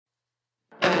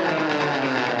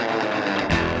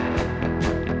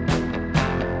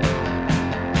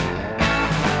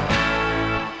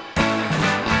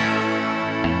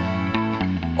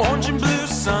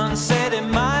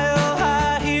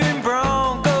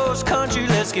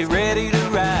let's get ready to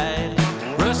ride.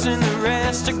 Russ and the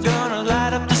rest are gonna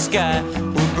light up the sky.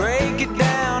 We'll break it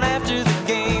down after the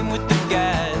game with the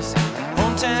guys.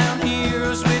 Hometown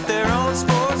heroes with their own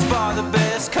sports bar. The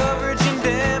best coverage in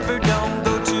Denver, don't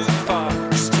go too far.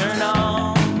 Just turn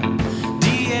on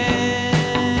DNVR.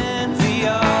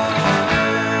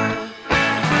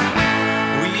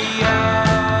 We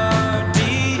are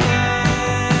DNVR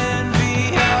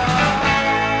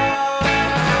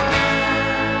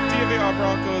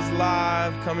Broncos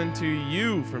live, coming to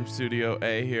you from Studio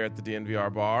A here at the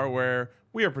DNVR bar, where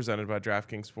we are presented by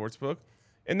DraftKings Sportsbook.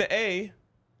 And the A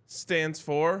stands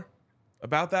for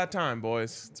about that time,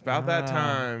 boys. It's about that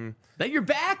time. That you're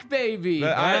back, baby. It is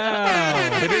about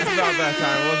that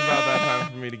time. It was about that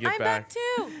time for me to get I'm back. back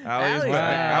too. Allie's Allie's back.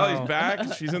 back. Allie's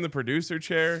back. She's in the producer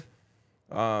chair.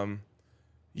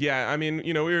 Yeah, I mean,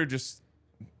 you know, we were just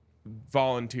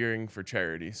volunteering for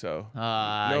charity, so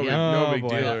no big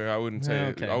deal. I wouldn't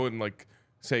say I wouldn't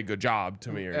say good job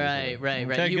to me or anything. Right.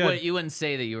 Okay, You wouldn't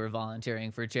say that you were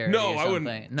volunteering for charity. No, or I wouldn't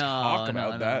something. talk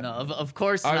about that. No, of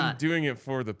course I'm not. doing it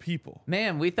for the people.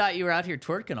 Man, we thought you were out here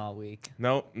twerking all week.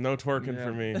 No twerking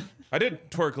for me. I did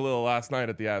twerk a little last night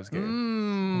at the Avs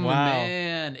game. Wow.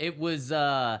 Man, it was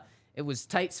tight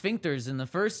sphincters in the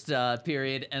first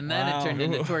period, and then it turned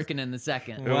into twerking in the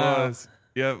second. It was.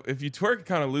 Yeah, if you twerk, it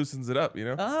kind of loosens it up, you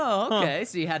know? Oh, okay.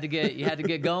 So you had to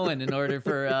get going in order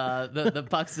for the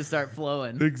pucks to start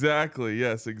flowing. Exactly.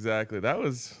 Yes, exactly. That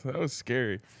was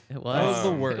scary. It was. That was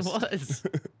the worst. It was.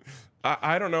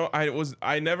 I don't know.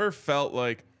 I never felt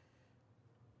like,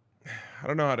 I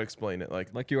don't know how to explain it. Like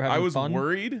you were having I was fun?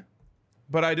 worried,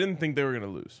 but I didn't think they were going to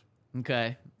lose.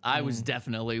 Okay. I was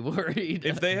definitely worried.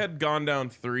 If they had gone down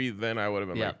 3, then I would have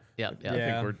been like, I Yeah.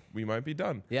 think we might be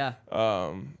done. Yeah.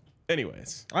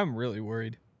 Anyways, I'm really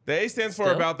worried. the A stands for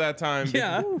Still? about that time.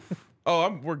 Yeah.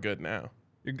 We're good now.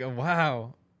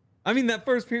 Wow. I mean, that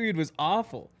first period was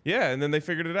awful. Yeah, and then they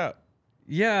figured it out.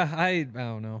 Yeah, I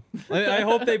don't know. I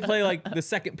hope they play like the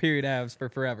second period Avs for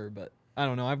forever, but I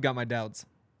don't know. I've got my doubts.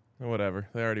 Whatever.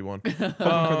 They already won. Hoping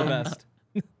for the best.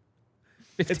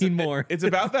 15 more. It's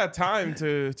about that time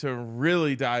to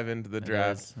really dive into the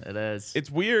draft. It is. It's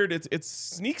weird. It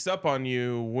sneaks up on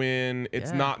you when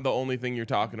it's not the only thing you're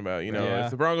talking about. You know, Yeah.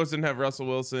 if the Broncos didn't have Russell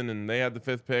Wilson and they had the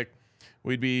 5th pick,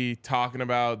 we'd be talking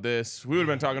about this. We would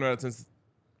have been talking about it since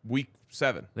week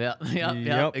 7. Yep,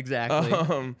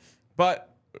 exactly.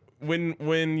 But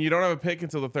when you don't have a pick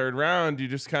until the 3rd round, you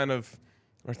just kind of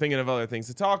are thinking of other things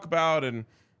to talk about. And,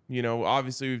 you know,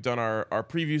 obviously we've done our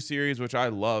preview series, which I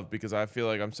love because I feel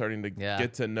like I'm starting to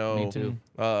get to know, me too.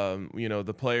 you know,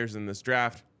 the players in this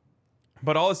draft.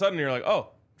 But all of a sudden you're like, oh,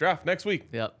 draft next week.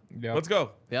 Yep. Let's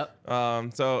go. Yep.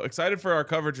 So excited for our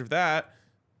coverage of that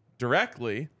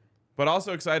directly, but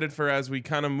also excited for as we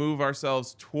kind of move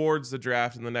ourselves towards the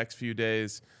draft in the next few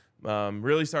days,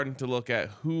 really starting to look at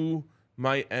who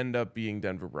might end up being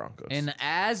Denver Broncos. And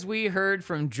as we heard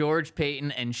from George Payton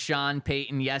and Sean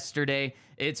Payton yesterday,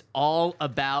 it's all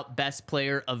about best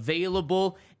player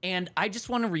available. And I just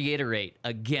want to reiterate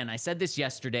again, I said this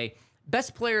yesterday,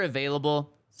 best player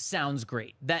available sounds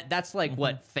great. That's like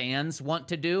what fans want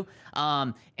to do.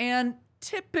 And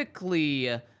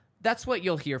typically that's what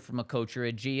you'll hear from a coach or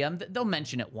a GM. They'll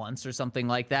mention it once or something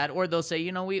like that, or they'll say,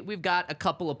 you know, we've got a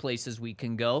couple of places we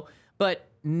can go. But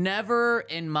never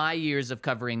in my years of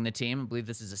covering the team, I believe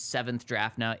this is a 7th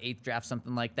draft now, 8th draft,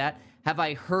 something like that, have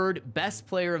I heard best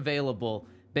player available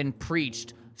been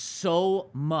preached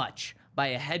so much by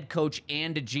a head coach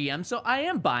and a GM. So I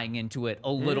am buying into it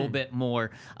a little bit more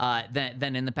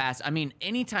than in the past. I mean,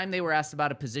 anytime they were asked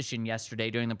about a position yesterday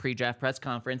during the pre-draft press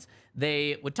conference,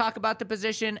 they would talk about the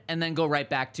position and then go right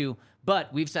back to,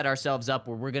 but we've set ourselves up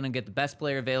where we're going to get the best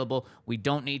player available. We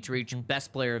don't need to reach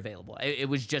best player available. It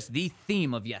was just the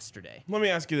theme of yesterday. Let me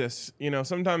ask you this. You know,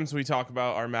 sometimes we talk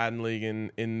about our Madden League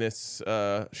in this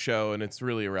show, and it's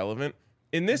really irrelevant.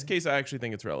 In this case, I actually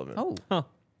think it's relevant.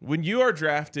 When you are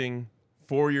drafting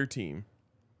for your team,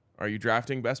 are you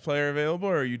drafting best player available,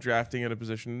 or are you drafting at a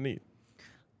position of need?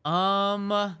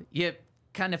 You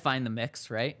kind of find the mix,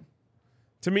 right?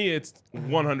 To me, it's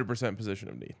 100% position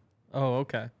of need. Oh,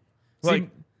 okay. Like- See,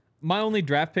 my only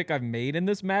draft pick I've made in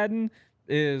this Madden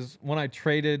is when I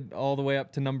traded all the way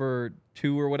up to number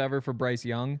 2 or whatever for Bryce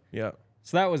Young. Yeah.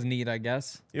 So that was neat, I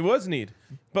guess. It was need.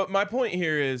 But my point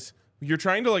here is you're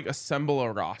trying to like assemble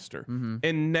a roster,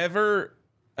 and never,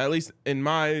 at least in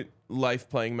my life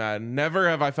playing Madden, never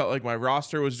have I felt like my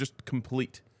roster was just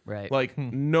complete. Right. Like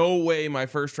no way my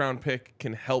first round pick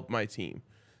can help my team.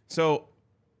 So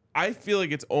I feel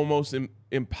like it's almost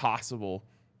impossible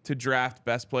to draft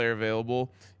best player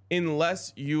available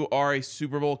unless you are a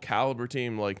Super Bowl caliber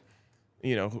team. Like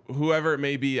you know, whoever it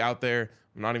may be out there,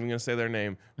 I'm not even going to say their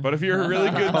name, but if you're a really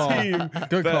good team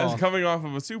that is coming off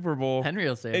of a Super Bowl, Henry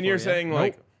will say it and for you're you. saying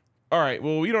like, all right,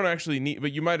 well, we don't actually need,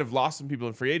 but you might have lost some people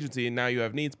in free agency and now you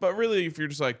have needs. But really, if you're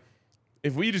just like,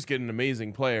 if we just get an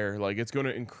amazing player, like it's going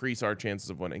to increase our chances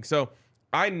of winning. So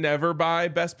I never buy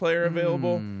best player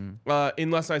available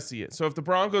unless I see it. So if the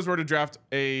Broncos were to draft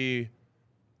a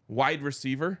wide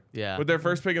receiver with their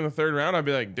first pick in the 3rd round, I'd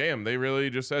be like, damn, they really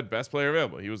just said best player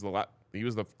available. He was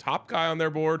the top guy on their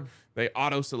board. They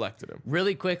auto-selected him.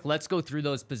 Really quick, let's go through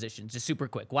those positions just super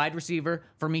quick. Wide receiver,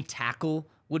 for me, tackle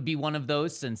would be one of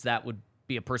those, since that would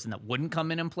be a person that wouldn't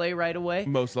come in and play right away.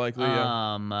 Most likely,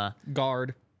 yeah.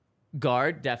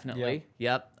 Guard, definitely.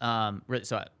 Yep.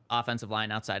 So offensive line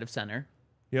outside of center.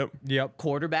 Yep.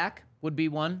 Quarterback would be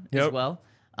one as well.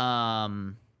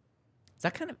 Is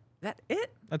that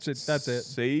it? That's it.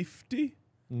 Safety?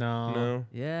 No.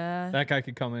 Yeah. That guy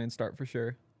could come in and start for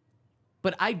sure.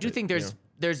 But I do think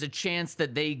there's a chance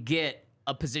that they get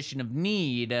a position of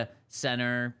need,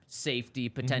 center, safety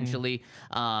potentially,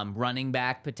 running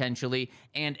back potentially,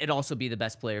 and it also be the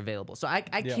best player available. So I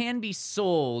can be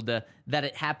sold that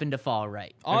it happened to fall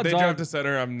right. If they draft a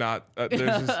center, I'm not. They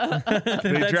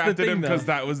drafted him because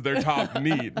that was their top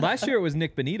need. Last year it was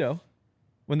Nick Bonito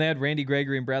when they had Randy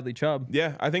Gregory and Bradley Chubb.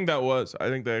 Yeah, I think that was. I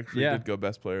think they actually did go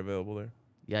best player available there.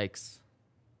 Yikes.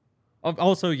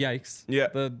 Also, yikes. Yeah.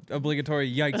 The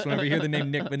obligatory yikes whenever you hear the name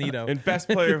Nick Bonito. And best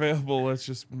player available, let's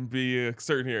just be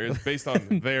certain here, is based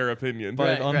on their opinion.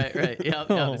 But Right. Yep,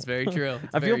 it's very true.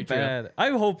 I feel bad. I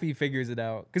hope he figures it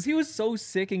out because he was so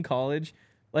sick in college.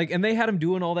 Like, and they had him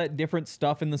doing all that different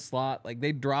stuff in the slot. Like,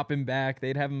 they'd drop him back.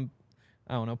 They'd have him,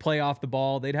 I don't know, play off the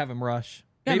ball. They'd have him rush.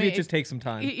 Maybe it just takes some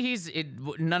time.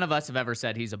 None of us have ever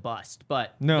said he's a bust,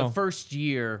 but No. the first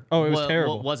year it was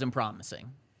terrible. Wasn't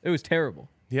promising. It was terrible.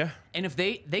 Yeah. And if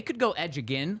they could go edge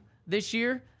again this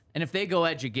year, and if they go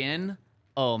edge again,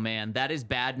 oh man, that is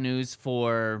bad news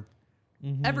for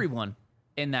everyone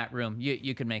in that room.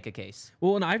 You could make a case.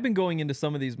 Well, and I've been going into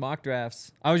some of these mock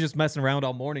drafts. I was just messing around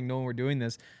all morning knowing we're doing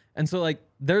this. And so, like,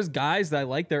 there's guys that I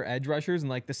like their edge rushers in,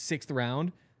 like, the 6th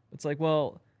round. It's like,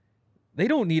 well, they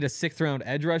don't need a 6th round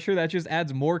edge rusher. That just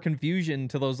adds more confusion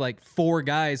to those, like, 4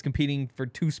 guys competing for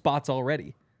 2 spots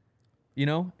already. You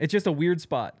know? It's just a weird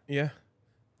spot. Yeah.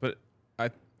 But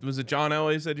was it John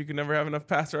Elway said you could never have enough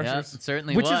pass rushers? Yeah, it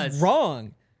certainly Which was. is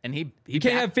wrong. And he You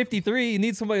can't have 53. You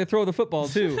need somebody to throw the football,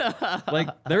 too. Like,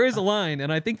 there is a line,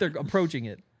 and I think they're approaching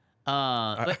it.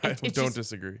 I don't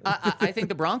disagree. I think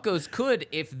the Broncos could,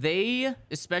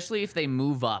 especially if they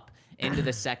move up into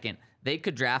the 2nd, they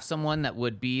could draft someone that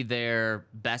would be their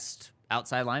best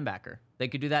outside linebacker. They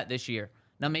could do that this year.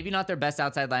 Now, maybe not their best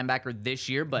outside linebacker this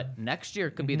year, but next year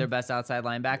could be their best outside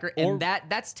linebacker. And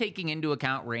that's taking into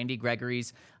account Randy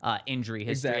Gregory's injury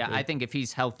history. Exactly. I think if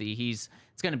he's healthy, it's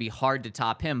going to be hard to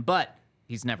top him, but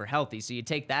he's never healthy. So you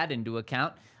take that into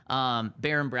account.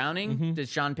 Baron Browning, does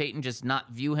Sean Payton just not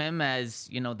view him as,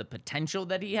 the potential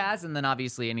that he has? And then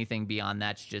obviously anything beyond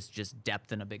that's just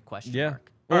depth and a big question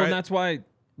mark. Well, and that's why,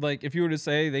 like, if you were to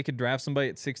say they could draft somebody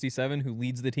at 67 who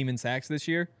leads the team in sacks this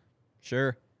year,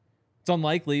 sure. It's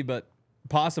unlikely, but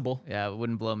possible. Yeah, it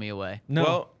wouldn't blow me away. No.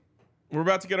 Well, we're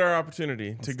about to get our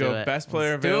opportunity to go best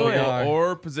player available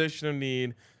or position of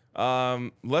need.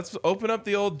 Let's open up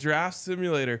the old draft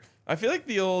simulator. I feel like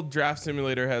the old draft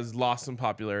simulator has lost some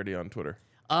popularity on Twitter.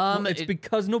 It's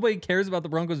because nobody cares about the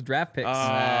Broncos draft picks.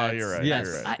 You're right. Yes.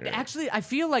 You're right. Actually, I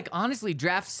feel like, honestly,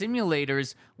 draft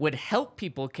simulators would help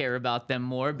people care about them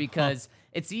more because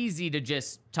it's easy to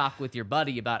just talk with your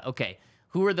buddy about, okay,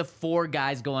 who are the 4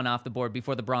 guys going off the board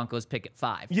before the Broncos pick at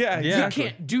 5? Yeah, exactly. You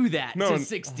can't do that to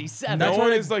 67. No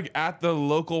one is like at the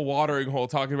local watering hole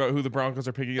talking about who the Broncos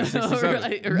are picking at 67.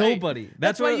 Right. Nobody.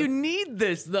 That's why you need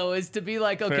this, though, is to be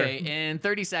like, okay, in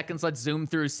 30 seconds, let's zoom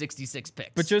through 66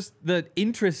 picks. But just the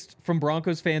interest from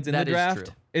Broncos fans in the draft,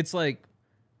 true. It's like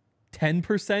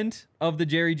 10% of the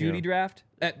Jerry Jeudy draft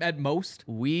at most.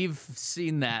 We've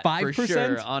seen that 5%? for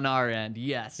sure on our end,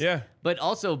 yes. Yeah. But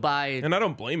also by And I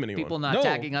don't blame anyone. people not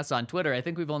tagging us on Twitter. I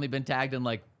think we've only been tagged in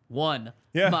like 1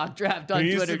 mock draft on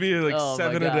It Twitter. used to be like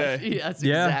 7 a day. Yes,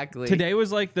 Yeah. exactly. Today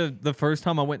was like the first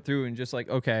time I went through and just like,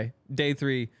 okay, day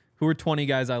 3, who are 20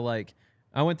 guys I like?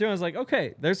 I went through and I was like,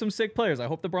 okay, there's some sick players. I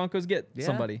hope the Broncos get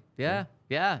somebody.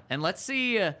 Yeah. And let's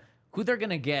see who they're going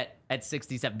to get at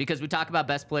 67. Because we talk about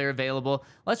best player available.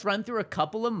 Let's run through a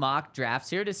couple of mock drafts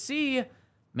here to see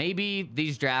maybe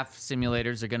these draft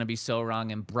simulators are going to be so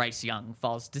wrong and Bryce Young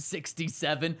falls to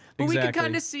 67. But we can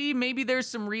kind of see maybe there's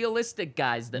some realistic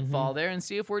guys that fall there and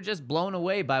see if we're just blown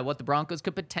away by what the Broncos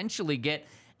could potentially get.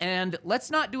 And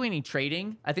let's not do any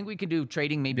trading. I think we could do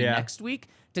trading maybe next week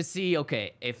to see,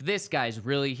 okay, if this guy's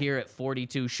really here at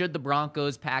 42, should the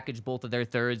Broncos package both of their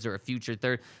thirds or a future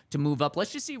third to move up?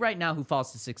 Let's just see right now who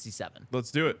falls to 67.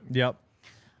 Let's do it. Yep.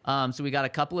 So we got a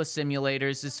couple of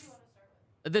simulators.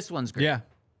 This one's great. Yeah.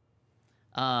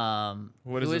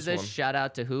 What who is is this this? one? Shout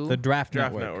out to who? The Draft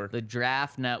Draft Network. Network. The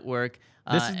Draft Network.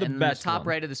 This is the and best in the top one.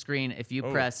 right of the screen, if you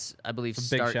press, I believe, a big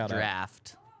start shout out.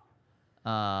 draft.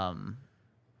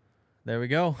 There we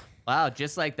go. Wow,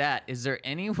 just like that. Is there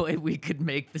any way we could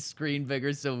make the screen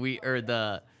bigger so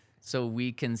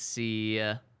we can see?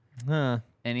 Huh.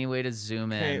 Any way to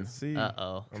zoom in? Can't see.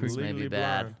 Uh-oh. I'm This may be legally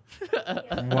bad.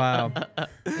 blind. Wow.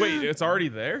 Wait, it's already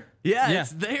there? Yeah, Yeah.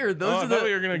 it's there. Oh, Those I are thought we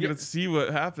the were gonna get to see what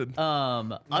happened.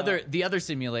 the other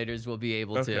simulators will be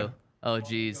able to. Okay. Oh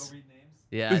geez.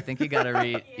 Yeah, I think you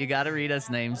gotta read us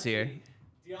names here.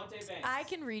 I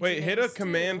can read. Wait, your hit a names,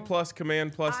 command too. plus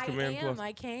command plus I command am. plus.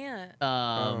 I can't.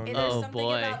 Oh There's something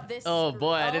boy. about this Oh screen-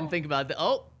 boy, I oh. didn't think about that.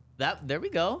 Oh, there we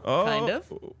go. Oh, Kind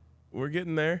of. We're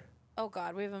getting there. Oh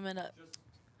God, we have a minute.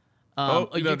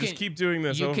 Just keep doing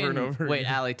this over and over. Wait,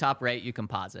 again. Allie, top right, you can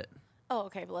pause it. Oh,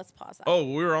 okay, but let's pause that. Oh,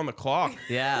 we were on the clock.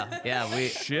 Yeah,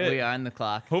 Shit. we are on the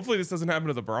clock. Hopefully this doesn't happen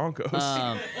to the Broncos.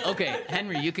 Okay,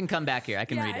 Henry, you can come back here. I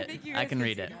can yeah, read I it. think you I guys can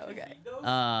read see it. now,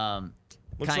 Okay.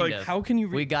 Looks Kind like of. How can you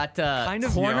read? We got Kind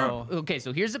of, corner. yo. Okay,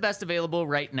 so here's the best available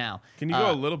right now. Can you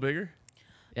go a little bigger?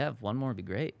 Yeah, one more would be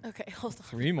great. Okay, hold on.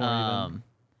 3 more even.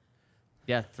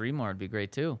 Yeah, 3 more would be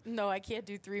great too. No, I can't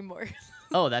do 3 more.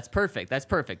 Oh, that's perfect. That's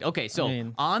perfect. Okay, so I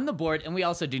mean- on the board, and we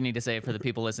also do need to say it for the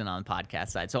people listening on the podcast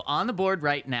side. So on the board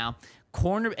right now,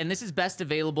 corner, and this is best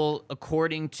available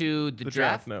according to the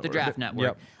Draft the Network. Draft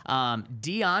Network.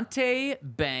 Deontay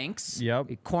Banks,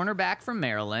 Yep. a cornerback from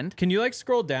Maryland. Can you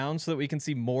scroll down so that we can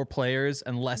see more players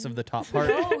and less of the top part?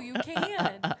 No, you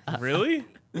can't. Really?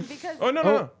 Because Oh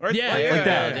no. Right yeah, there. like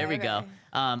that. There we go.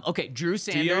 Okay, Drew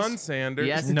Sanders. Deion Sanders.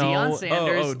 Yes, No. Deion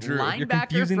Sanders, Oh, Drew. You're linebacker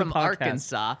confusing the from podcast.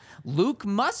 Arkansas. Luke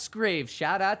Musgrave,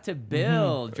 shout out to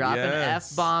Bill, dropping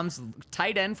Yes. F-bombs.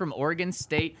 Tight end from Oregon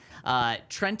State.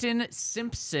 Trenton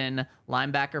Simpson,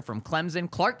 linebacker from Clemson.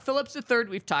 Clark Phillips III,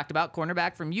 we've talked about,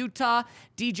 cornerback from Utah.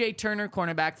 DJ Turner,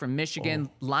 cornerback from Michigan.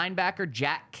 Linebacker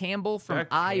Jack Campbell from Jack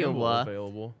Campbell Iowa.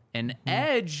 available. An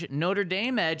edge, Notre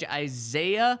Dame edge,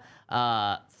 Isaiah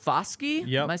Foskey.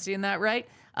 Yep. Am I seeing that right?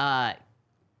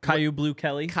 Caillou Blue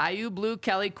Kelly. Caillou Blue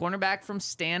Kelly, cornerback from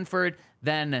Stanford.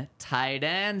 Then tight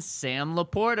end Sam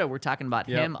Laporta. We're talking about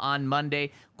Yep. him on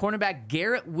Monday. Cornerback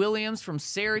Garrett Williams from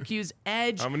Syracuse.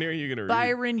 Edge How many are you gonna read?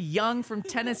 Byron Young from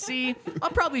Tennessee. I'll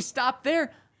probably stop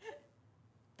there.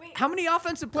 Wait. How many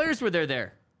offensive players were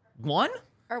there? One?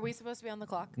 Are we supposed to be on the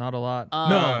clock? Not a lot.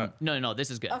 No, this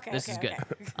is good. Okay, This okay, is good.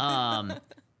 okay.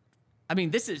 I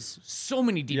mean, this is so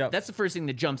many deep. Yep. That's the first thing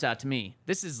that jumps out to me.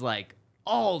 This is like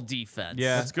all defense.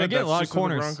 Yeah. That's good. I get That's a lot of just what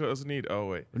corners. The Broncos need. Oh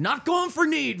wait. We're not going for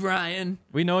need, Ryan.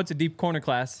 We know it's a deep corner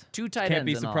class. 2 tight Can't ends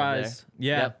be and all surprised. there.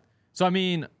 Yeah. Yep. So I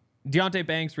mean, Deontay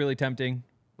Banks really tempting.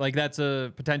 That's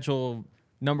a potential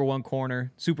 #1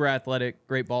 corner. Super athletic,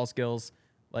 great ball skills.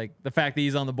 The fact that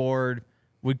he's on the board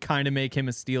would kind of make him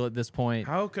a steal at this point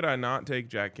How could I not take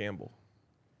Jack Campbell?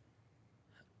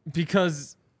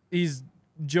 because he's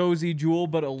Josie Jewell,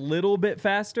 but a little bit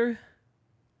faster.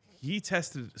 He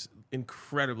tested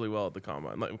incredibly well at the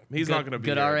combine. He's not going to be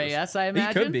good nervous. RAS, I He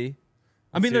imagine. could be.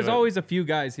 I Let's mean, see there's what- always a few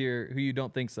guys here who you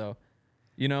don't think so.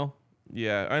 You know?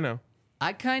 Yeah, I know.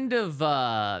 I kind of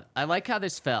I like how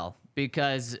this fell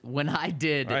because when I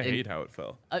did, I hate how it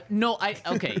fell. no,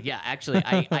 actually,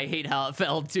 I hate how it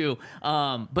fell too.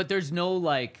 But there's no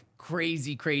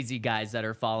crazy guys that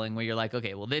are falling where you're like,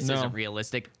 okay, well this No. isn't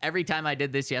realistic. Every time I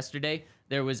did this yesterday,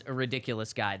 there was a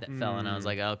ridiculous guy that fell, and I was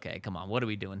like, okay, come on, what are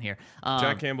we doing here?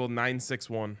 Jack Campbell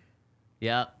 961.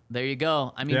 Yeah, there you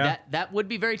go. I mean, Yeah. that would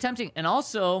be very tempting. And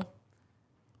also,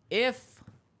 if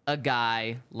a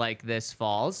guy like this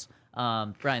falls,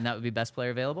 Brian, that would be best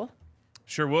player available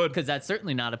Sure would. because that's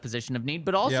certainly not a position of need.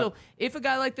 But also, Yep. if a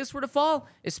guy like this were to fall,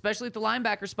 especially at the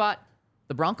linebacker spot,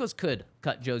 the Broncos could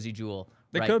cut Josie Jewell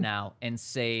right could. now and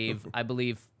save, I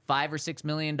believe, $5 or $6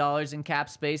 million in cap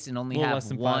space and only A little have less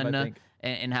than 5, I think.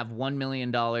 and have $1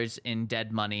 million in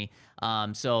dead money.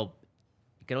 So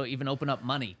you could even open up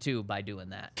money too by doing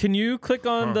that. Can you click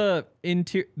on the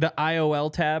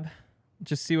IOL tab?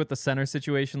 Just see what the center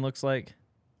situation looks like.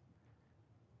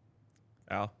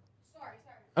 Al.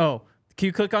 Oh, can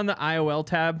you click on the IOL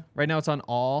tab? Right now it's on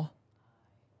all.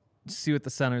 Just see what the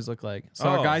centers look like. So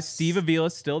our Oh, guy Steve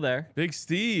Avila's still there. Big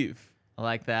Steve. I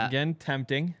like that. Again,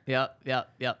 tempting. Yep.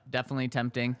 Definitely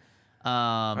tempting.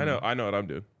 I know what I'm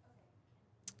doing.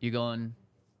 You going?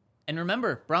 And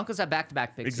remember, Broncos have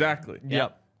back-to-back picks. Exactly.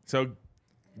 Yep. So,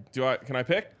 can I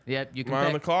pick? Yep, you can Am I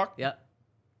on pick. the clock? Yep.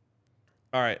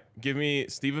 All right. Give me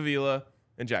Steve Avila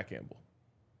and Jack Campbell.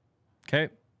 Okay.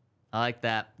 I like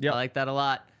that. Yep. I like that a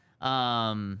lot.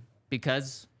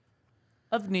 Because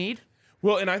of need.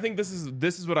 Well, and I think this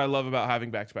is what I love about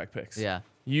having back-to-back picks. Yeah.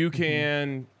 You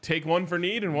can take one for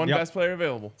need and one best player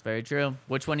available. It's very true.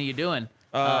 Which one are you doing?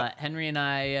 Henry and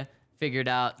I figured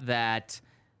out that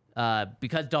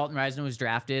because Dalton Risner was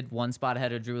drafted one spot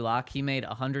ahead of Drew Lock, he made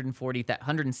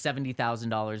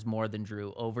 $170,000 more than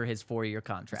Drew over his 4-year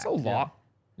contract. That's a lot.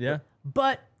 Yeah.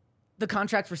 But the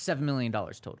contract's for $7 million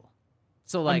total.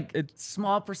 So like it's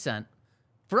small percent.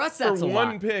 For us, that's For a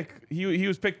one lot. pick, he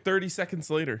was picked 30 seconds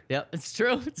later. Yep, it's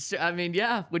true. It's true. I mean,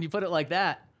 yeah, when you put it like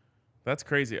that. That's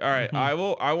crazy. All right, I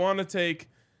want to take.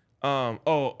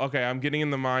 Okay. I'm getting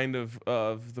in the mind of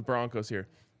the Broncos here.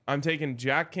 I'm taking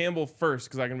Jack Campbell first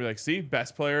because I can be like, see,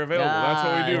 best player available. That's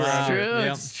what we do It's around true. here.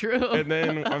 Yep. It's true. And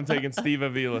then I'm taking Steve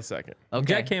Avila second. Okay.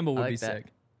 Jack Campbell would I like be that. sick.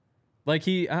 Like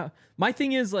my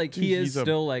thing is like he is he's a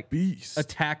still like beast. a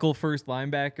tackle first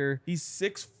linebacker. He's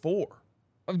 6'4".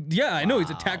 Yeah, I know he's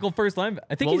a tackle first linebacker.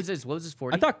 I think What was his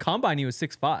 40? I thought combine he was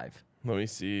 6'5". Let me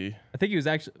see. I think he was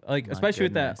actually like, My especially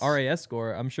with that goodness. RAS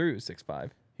score, I'm sure he was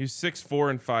 6'5". He's 6'4"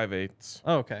 and 5/8.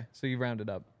 Oh, okay. So you rounded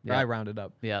up. Or Yeah. I rounded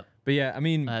up. Yep. But yeah, I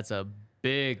mean, That's a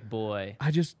big boy.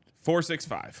 I just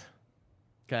 4'6'5".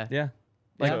 Okay. yeah,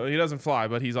 So he doesn't fly,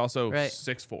 but he's also Right.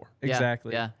 6'4". Yeah,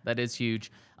 exactly. Yeah, that is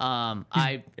huge.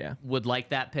 I yeah. would like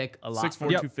that pick a lot.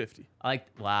 6'4", Yep. 250. I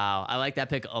like that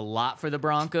pick a lot for the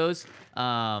Broncos.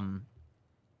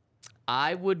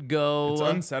 I would go. It's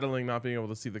unsettling not being able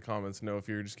to see the comments, know if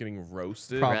you're just getting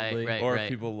roasted Probably. right, or right. if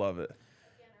people love it.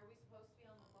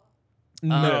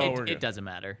 No. we're good. It doesn't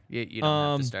matter. You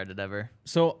don't have to start it ever.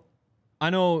 So I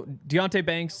know Deontay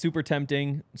Banks super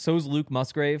tempting. So is Luke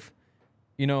Musgrave.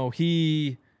 You know,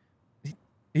 he's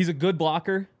a good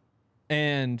blocker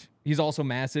and he's also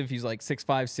massive. He's like 6'5",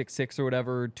 6'6" or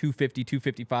whatever, 250,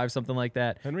 255, something like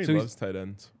that. Henry So he's- loves tight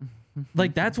ends.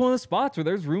 like that's one of the spots where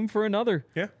there's room for another.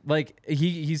 Yeah. Like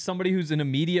he's somebody who's an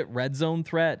immediate red zone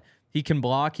threat. He can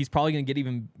block. He's probably going to get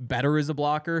even better as a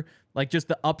blocker. Like just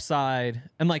the upside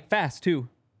and like fast too.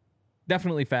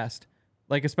 Definitely fast.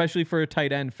 Like especially for a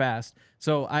tight end, fast.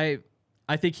 So I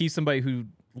think he's somebody who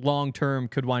long term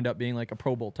could wind up being like a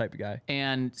Pro Bowl type of guy.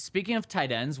 And speaking of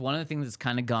tight ends, one of the things that's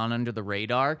kind of gone under the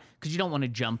radar, because you don't want to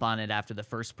jump on it after the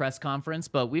first press conference,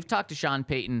 but we've talked to Sean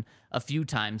Payton a few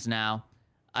times now.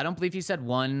 I don't believe he said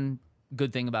one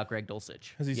good thing about Greg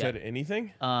Dulcich. Has he yet. said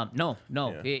anything? No.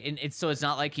 Yeah. It's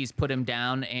not like he's put him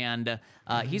down, and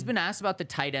he's been asked about the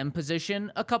tight end position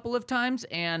a couple of times,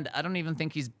 and I don't even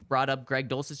think he's brought up Greg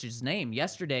Dulcich's name.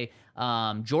 Yesterday,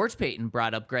 George Payton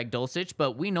brought up Greg Dulcich,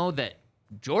 but we know that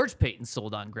George Payton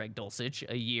sold on Greg Dulcich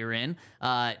a year in.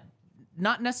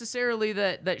 Not necessarily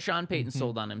that Sean Payton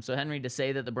sold on him. So Henry, to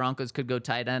say that the Broncos could go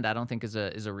tight end, I don't think is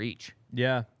a reach.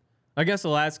 Yeah. I guess the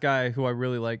last guy who I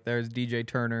really like there is DJ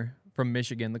Turner from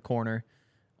Michigan, the corner.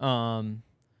 I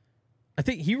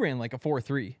think he ran like a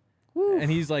 4.3.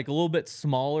 And he's like a little bit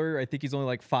smaller. I think he's only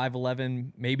like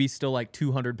 5'11", maybe still like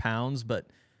 200 pounds. But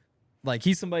like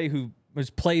he's somebody who was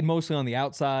played mostly on the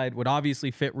outside, would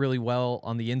obviously fit really well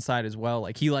on the inside as well.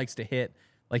 Like he likes to hit.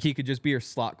 Like he could just be your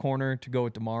slot corner to go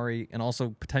with Damari. And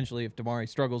also potentially if Damari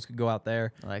struggles, could go out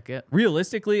there. I like it.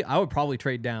 Realistically, I would probably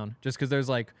trade down just because there's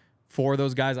like 4 of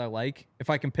those guys I like. If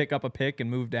I can pick up a pick and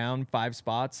move down 5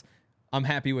 spots, I'm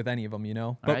happy with any of them, you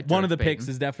know? But right, one of the George picks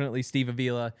Payton. is definitely Steve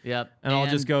Avila. Yep. And I'll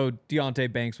just go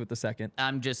Deontay Banks with the second.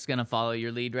 I'm just going to follow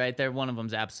your lead right there. One of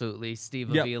them's absolutely Steve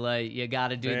Yep. Avila. You got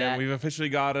to do And that. we've officially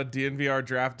got a DNVR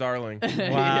draft darling.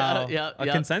 Wow. Yep, A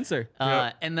yep. consensor.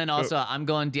 Yep. And then also, I'm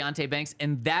going Deontay Banks,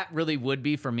 and that really would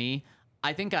be for me.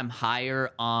 I think I'm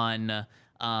higher on.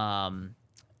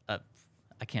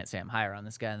 I can't say I'm higher on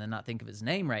this guy and then not think of his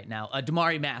name right now.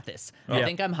 Damari Mathis. I Yeah.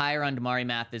 think I'm higher on Damari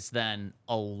Mathis than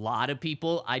a lot of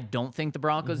people. I don't think the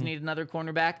Broncos need another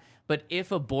cornerback, but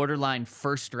if a borderline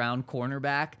first round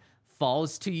cornerback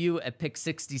falls to you at pick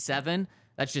 67,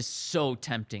 that's just so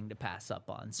tempting to pass up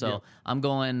on. So I'm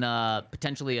going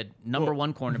potentially a number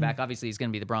 1 cornerback. Obviously, he's going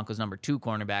to be the Broncos' number 2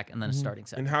 cornerback, and then a starting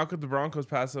center. And how could the Broncos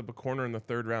pass up a corner in the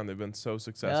 3rd round? They've been so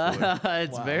successful.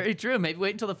 It's very true. Maybe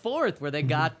wait until the 4th where they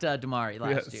got Damari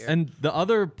last Yes. year. And the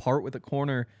other part with the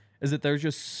corner is that there's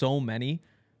just so many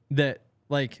that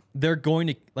like they're going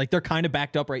to like they're kind of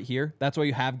backed up right here. That's why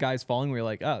you have guys falling where you're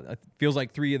like, oh, it feels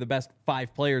like 3 of the best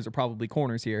 5 players are probably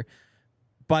corners here.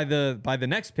 By the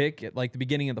next pick, at like the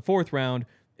beginning of the 4th round,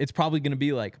 it's probably going to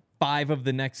be like 5 of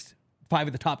the next 5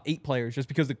 of the top 8 players just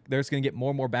because they're just going to get more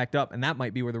and more backed up, and that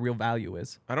might be where the real value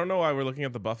is. I don't know why we're looking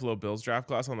at the Buffalo Bills draft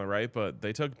class on the right, but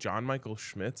they took John Michael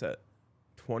Schmitz at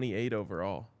 28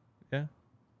 overall. Yeah.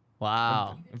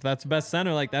 Wow. If that's the best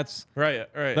center, like that's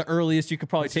Right. the earliest you could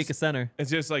probably take a center. It's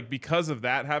just like because of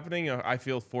that happening, I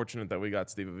feel fortunate that we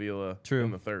got Steve Avila in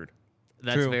the third.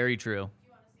 That's True. very true. Do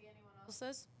you want to see anyone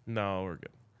else's? No, we're good.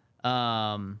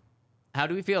 How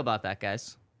do we feel about that,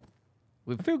 guys?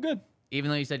 I feel good. Even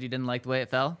though you said you didn't like the way it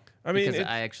fell? I mean, because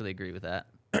I actually agree with that.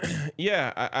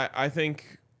 Yeah, I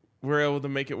think we're able to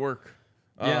make it work.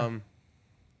 Yeah.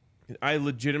 I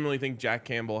legitimately think Jack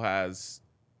Campbell has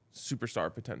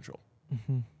superstar potential.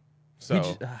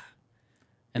 So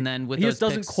And then with He those just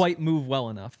doesn't picks, quite move well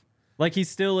enough. Like he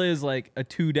still is like a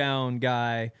 2-down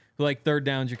guy who like third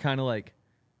downs you're kind of like,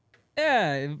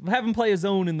 yeah, have him play a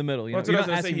zone in the middle. You know, that's what I you're was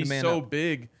not gonna say. asking him to He's man so up.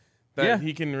 big that Yeah.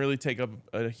 he can really take up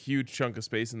a huge chunk of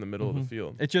space in the middle of the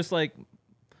field. It's just like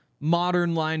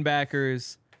modern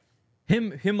linebackers.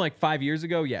 Him like 5 years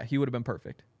ago, yeah, he would have been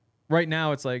perfect. Right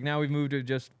now, it's like now we've moved to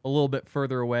just a little bit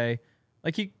further away.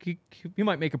 Like he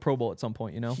might make a Pro Bowl at some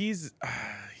point, you know. He is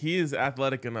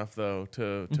athletic enough though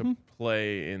to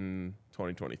play in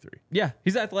 2023. Yeah,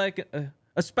 he's athletic,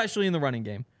 especially in the running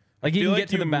game. Like he Feel can like get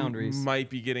to the you boundaries. Might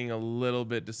be getting a little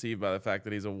bit deceived by the fact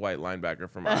that he's a white linebacker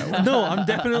from Iowa. No, I'm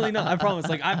definitely not. I promise.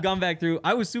 Like I've gone back through.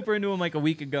 I was super into him like a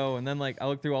week ago, and then like I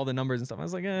looked through all the numbers and stuff. I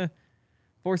was like,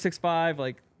 4.65.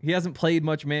 Like he hasn't played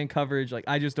much man coverage. Like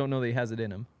I just don't know that he has it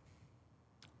in him.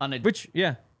 on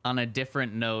a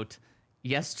different note,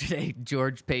 yesterday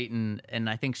George Payton and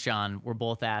I think Sean were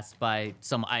both asked by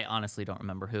some, I honestly don't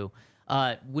remember who.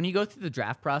 When you go through the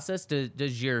draft process,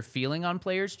 does your feeling on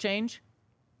players change?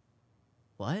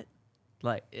 What?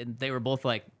 Like, and they were both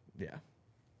like,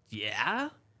 yeah.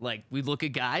 Like we look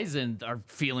at guys and our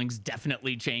feelings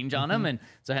definitely change on them. And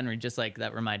so Henry, just like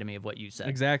that reminded me of what you said.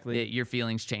 Exactly. Your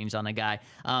feelings changed on a guy.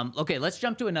 Okay, let's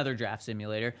jump to another draft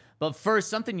simulator. But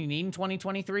first, something you need in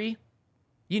 2023,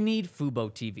 you need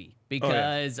Fubo TV.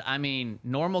 Because, I mean,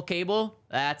 normal cable,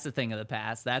 that's a thing of the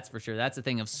past. That's for sure. That's a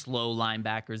thing of slow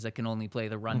linebackers that can only play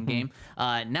the run game.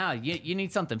 Now, you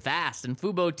need something fast. And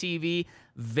Fubo TV,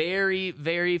 very,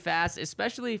 very fast,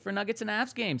 especially for Nuggets and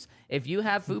Avs games. If you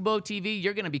have Fubo TV,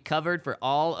 you're going to be covered for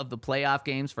all of the playoff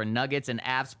games for Nuggets and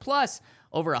Avs. Plus,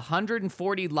 over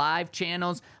 140 live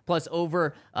channels. Plus,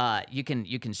 over you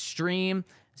can stream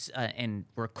and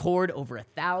record over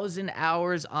 1,000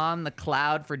 hours on the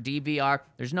cloud for DVR.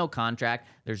 There's no contract.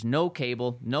 There's no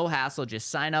cable. No hassle. Just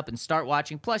sign up and start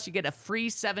watching. Plus, you get a free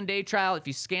 7-day trial. If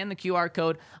you scan the QR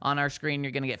code on our screen,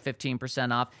 you're going to get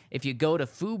 15% off. If you go to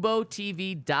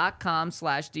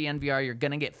FuboTV.com/DNVR, you're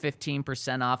going to get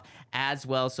 15% off as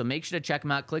well. So make sure to check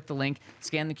them out. Click the link,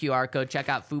 scan the QR code, check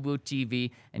out Fubo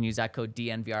TV, and use that code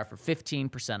DNVR for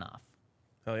 15% off.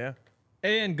 Hell yeah.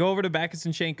 And go over to Backus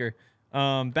and Schenker.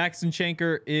 Backus and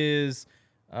Schenker is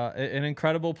an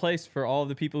incredible place for all of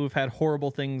the people who've had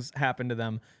horrible things happen to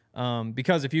them.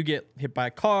 Because if you get hit by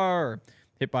a car or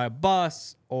hit by a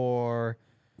bus or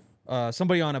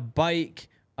somebody on a bike,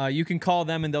 you can call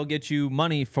them and they'll get you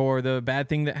money for the bad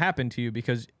thing that happened to you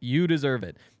because you deserve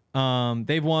it.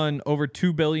 They've won over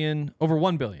 $1 billion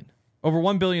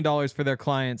for their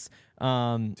clients.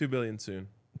 $2 billion soon.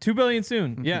 $2 billion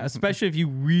soon. Yeah, especially if you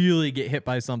really get hit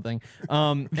by something.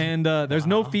 And there's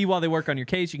no fee while they work on your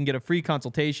case. You can get a free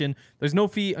consultation. There's no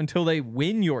fee until they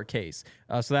win your case.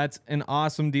 So that's an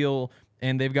awesome deal.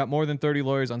 And they've got more than 30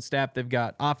 lawyers on staff. They've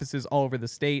got offices all over the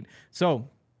state. So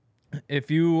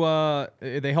if you,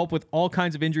 they help with all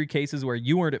kinds of injury cases where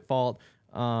you weren't at fault,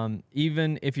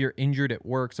 even if you're injured at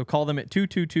work. So call them at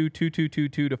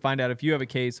 222-2222 to find out if you have a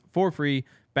case for free.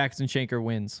 Backus and Schenker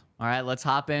wins. All right, let's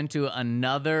hop into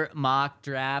another mock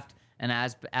draft. And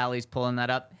as Allie's pulling that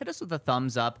up, hit us with a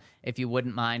thumbs up if you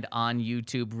wouldn't mind on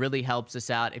YouTube. Really helps us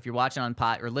out. If you're watching on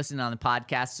or listening on the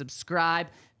podcast, subscribe,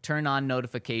 turn on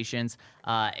notifications,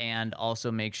 and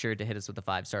also make sure to hit us with a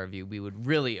 5-star review. We would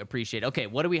really appreciate it. Okay,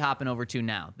 what are we hopping over to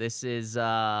now? This is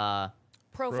Pro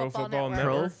Football Network.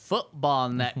 Pro Football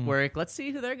Network. Let's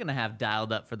see who they're going to have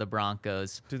dialed up for the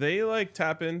Broncos. Do they like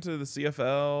tap into the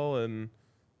CFL and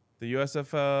the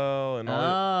USFL and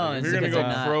all that? If you're going to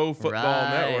go Pro Football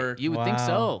Network. You would think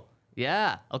so.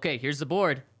 Yeah. Okay, here's the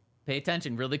board. Pay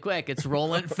attention really quick. It's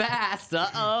rolling fast.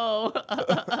 Uh-oh.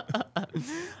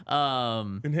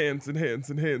 Enhance. You Like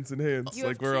have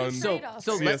we're two on trade offers.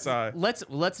 So CSI.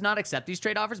 let's not accept these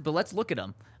trade offers, but let's look at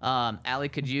them. Allie,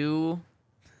 could you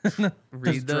Does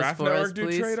read those Draft for Network us, do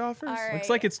please? trade offers? All right.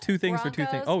 Looks like it's two things for two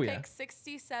things. Oh, yeah. Pick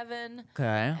 67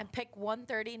 Okay. and pick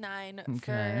 139 Okay.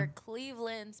 for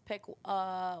Cleveland's pick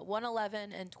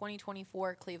 111 and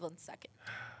 2024 Cleveland second.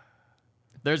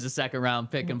 there's a second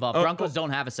round pick involved. Broncos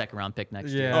don't have a second round pick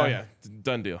next year. Oh yeah,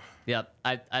 done deal. Yep,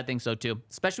 I think so too.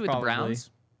 Especially with Probably. the Browns.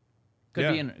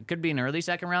 Could be an early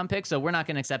second round pick. So we're not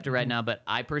going to accept it right now, but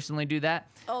I personally do that.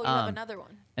 Oh, you have another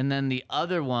one. And then the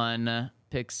other one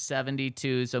picks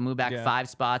 72. So move back 5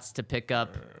 spots to pick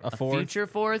up a future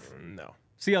fourth. No.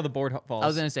 See how the board falls. I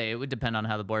was going to say it would depend on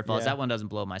how the board falls. Yeah. That one doesn't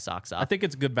blow my socks off. I think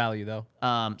it's good value though.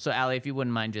 So Allie, if you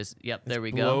wouldn't mind, there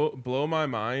we go. Blow my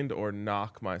mind or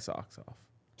knock my socks off.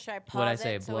 Should I pause What'd I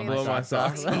say? it? Blow my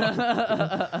socks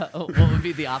off. What would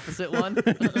be the opposite one?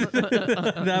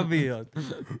 That'd be a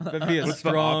What's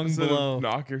strong the opposite blow. of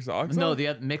knock your socks No,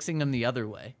 off? mixing them the other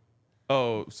way.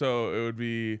 Oh, so it would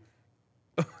be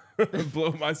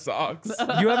blow my socks.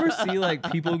 You ever see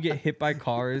like people get hit by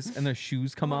cars and their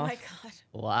shoes come Oh off? my god.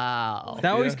 Wow.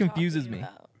 That always Yeah. confuses Talking me.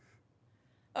 about.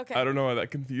 Okay. I don't know why that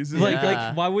confuses Like, me.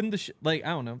 Yeah. why wouldn't I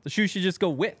don't know. The shoe should just go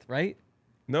with, right?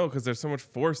 No, because there's so much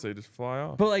force, they just fly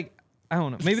off. But like, I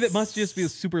don't know. Maybe that must just be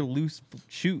super loose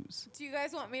shoes. Do you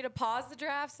guys want me to pause the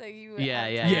draft so you? Yeah,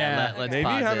 have yeah, time? yeah. Let's Maybe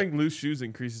pause it. having loose shoes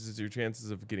increases your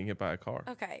chances of getting hit by a car.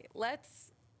 Okay,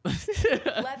 let's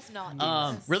not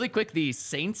do this. Really quick, the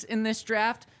Saints in this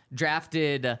draft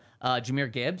drafted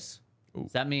Jahmyr Gibbs.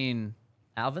 Does that mean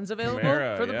Alvin's available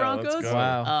Kamara, for the yeah, let's Broncos? go.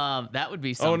 Wow. That would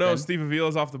be something. Oh no, Steve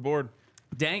Avila's off the board.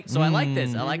 Dang. So I like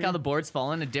this. I like how the board's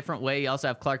fallen a different way. You also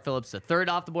have Clark Phillips III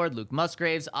off the board, Luke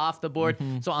Musgraves off the board.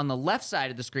 So on the left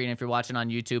side of the screen, if you're watching on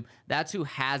YouTube, that's who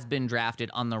has been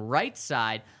drafted. On the right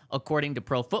side, according to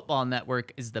Pro Football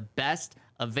Network, is the best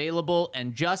available.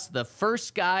 And just the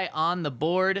first guy on the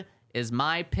board is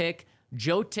my pick,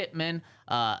 Joe Tippmann,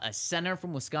 a center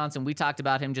from Wisconsin. We talked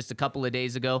about him just a couple of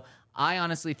days ago. I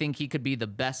honestly think he could be the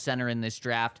best center in this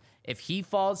draft. If he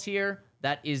falls here,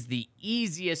 that is the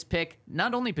easiest pick,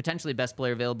 not only potentially best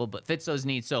player available, but fits those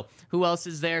needs. So who else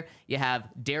is there? You have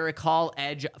Derek Hall,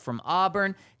 edge from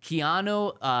Auburn.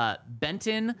 Keanu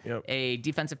Benton, a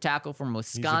defensive tackle from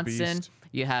Wisconsin. beast.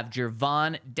 You have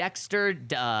Jervon Dexter,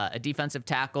 a defensive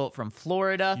tackle from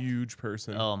Florida. Huge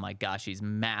person. Oh my gosh, he's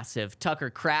massive. Tucker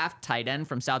Kraft, tight end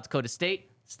from South Dakota State.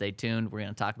 Stay tuned. We're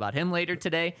going to talk about him later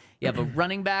today. You have a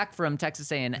running back from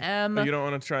Texas A&M. You don't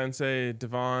want to try and say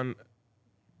Devon.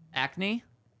 Acne.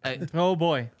 Oh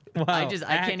boy. Wow. I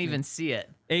can't even see it.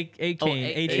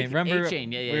 A-Chain. Remember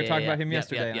A-Chain. Yeah, we were talking about him Yep,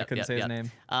 yesterday and I yep, couldn't yep, say yep. his name.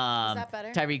 Is that better?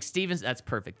 Tyreek Stevenson. That's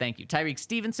perfect. Thank you. Tyreek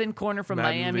Stevenson, corner from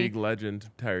Madden Miami. League legend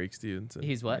Tyreek Stevenson.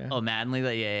 He's what? Yeah. Oh, Madden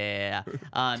League. Yeah.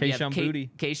 Kayshawn Boutte.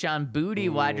 Kayshawn Boutte,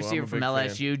 Ooh, wide I'm receiver a from big fan.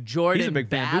 LSU. Jordan He's a big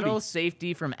fan, Battle, Boutte.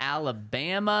 safety from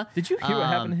Alabama. Did you hear what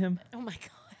happened to him? Oh my god.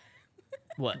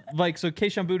 What? Like, so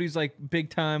Kayshawn Boutte's like big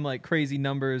time, like crazy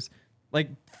numbers, like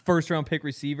first round pick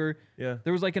receiver. Yeah.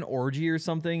 There was like an orgy or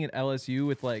something at LSU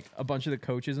with like a bunch of the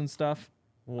coaches and stuff.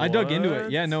 I dug into it.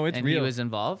 What? Yeah, no, it's And real. he was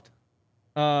involved?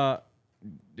 Yeah.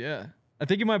 I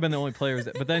think he might have been the only player.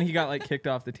 But then he got like kicked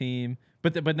off the team.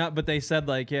 But they said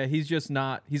like, yeah, he's just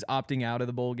not. He's opting out of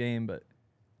the bowl game. But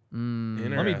let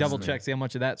me double check, see how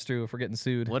much of that's true if we're getting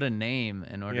sued. What a name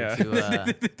in order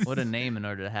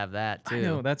to have that too. I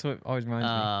know, that's what always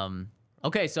reminds me.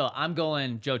 Okay, so I'm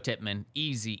going Joe Tippmann.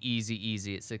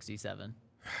 Easy at 67.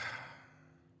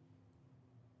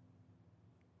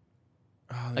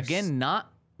 Again,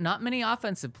 not many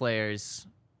offensive players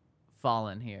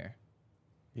fallen here.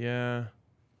 Yeah.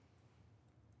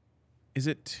 Is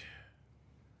it?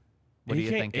 What are you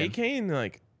thinking? A-Kane,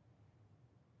 like,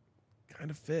 kind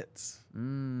of fits. So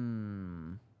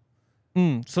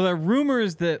there are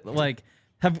rumors that like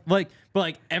have like, but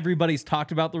like everybody's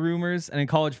talked about the rumors, and in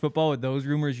college football, with those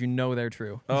rumors, you know they're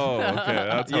true. Oh, okay.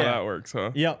 That's how Yeah. that works,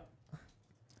 huh? Yep.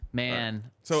 Man.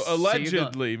 So you're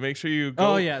allegedly, make sure you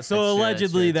go. Oh yeah. So That's true,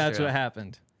 allegedly, that's that's true. what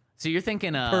happened. So you're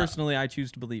thinking Personally, I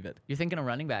choose to believe it. you're thinking a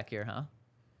running back here, huh?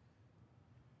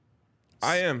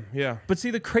 I am, yeah. But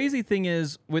see, the crazy thing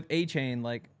is with A-Chain,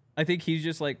 like I think he's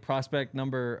just like prospect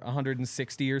number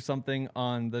 160 or something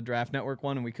on the Draft Network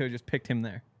one, and we could have just picked him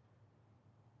there.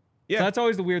 Yeah. So that's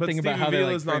always the weird But thing Steve about how they like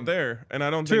Avila's frame- not there, and I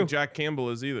don't True. think Jack Campbell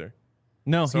is either.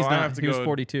 No, So he's I not. have to He was go-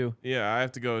 42. Yeah, I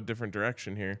have to go a different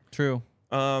direction here. True.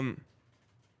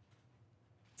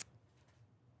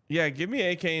 Yeah, give me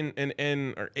A-Kane and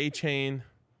N or A-Chain.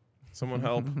 Someone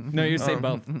help. No, you say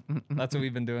both. That's what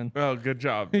we've been doing. Oh, good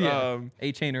job. Yeah.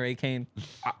 A-Chain or A-Cane.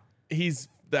 He's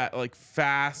that like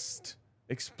fast,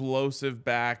 explosive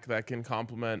back that can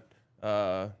complement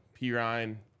P.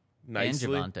 Ryan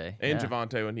nicely. Javonte, And yeah.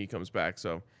 Javonte when he comes back.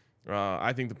 So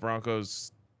I think the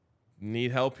Broncos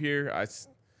need help here.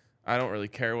 I don't really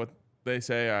care what they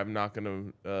say. I'm not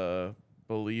going to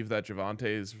believe that Javonte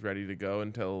is ready to go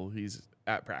until he's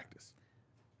at practice.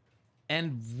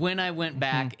 And when I went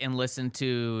back and listened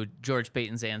to George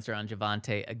Payton's answer on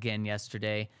Javonte again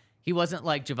yesterday, he wasn't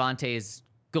like Javonte is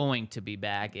going to be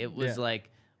back. It was like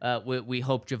we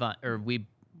hope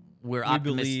we're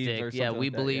optimistic. Yeah, we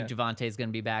believe Javonte is going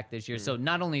to be back this year. So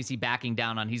not only is he backing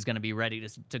down on he's going to be ready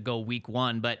to go week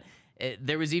 1, but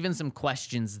there was even some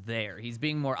questions there. He's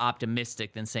being more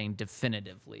optimistic than saying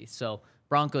definitively. So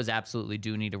Broncos absolutely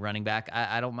do need a running back.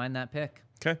 I don't mind that pick.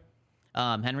 Okay.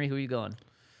 Henry, who are you going?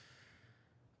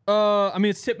 I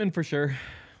mean, it's Tippmann for sure.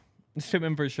 If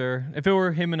it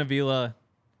were him and Avila,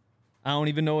 I don't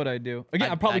even know what I'd do. Again,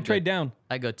 I'd probably trade down.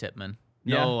 I go Tippmann.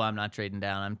 No, I'm not trading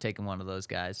down. I'm taking one of those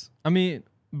guys. I mean,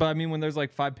 when there's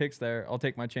like 5 picks there, I'll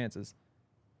take my chances.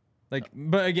 Like,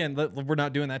 but again, we're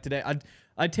not doing that today.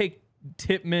 I'd take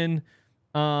Tippmann.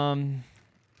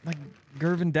 Like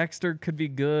Gervin Dexter could be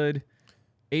good.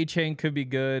 A-Chain could be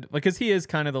good. Because he is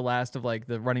kind of the last of like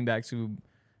the running backs who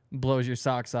blows your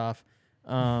socks off.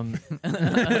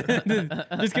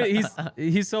 Just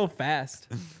he's so fast.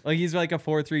 Like he's like a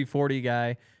 4.3 40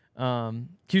 guy. Can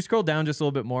you scroll down just a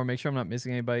little bit more? Make sure I'm not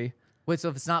missing anybody. Wait, so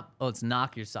if it's not, it's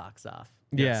knock your socks off.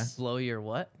 Yeah. Blow your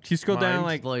what? Can you scroll down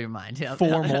like blow your mind? Yep.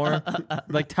 4 more?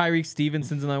 Like Tyreek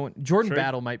Stevenson's and I went. Jordan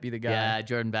Battle might be the guy. Yeah,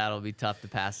 Jordan Battle will be tough to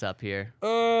pass up here.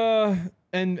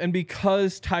 And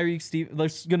because Tyreek Stevens,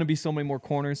 there's gonna be so many more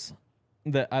corners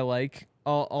that I like.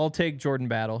 I'll take Jordan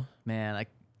Battle. Man, I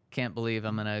can't believe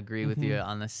I'm gonna agree with you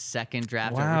on the second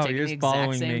draft. Wow, We're taking you're the exact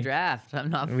following same me. draft. I'm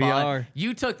not We following. are.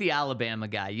 You took the Alabama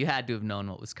guy. You had to have known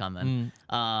what was coming.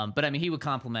 But I mean, he would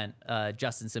complement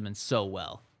Justin Simmons so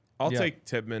well. I'll take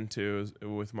Tippmann too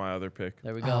with my other pick.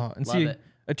 There we go. And Love see, it.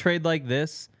 a trade like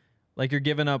this, like you're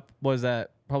giving up, was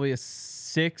that probably a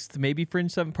 6th, maybe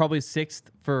fringe 7, probably a 6th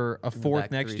for a 4th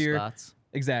Back next 3 year. spots.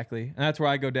 Exactly. And that's where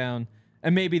I go down.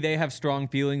 And maybe they have strong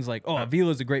feelings like, oh,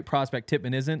 Avila's a great prospect.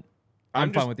 Tippmann isn't.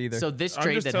 I'm fine with either. So this I'm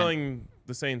trade just that telling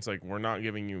the Saints, like, we're not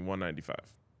giving you 195.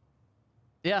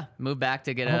 yeah, move back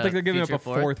to get I don't think they're giving up a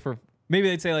future 4th for. Maybe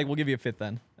they'd say like, we'll give you a 5th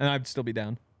then, and I'd still be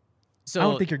down. So I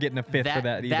don't think you're getting a 5th for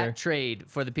that either. That trade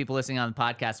for the people listening on the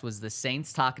podcast was the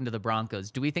Saints talking to the Broncos.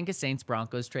 Do we think a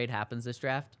Saints-Broncos trade happens this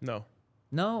draft? No.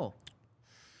 No.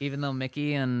 Even though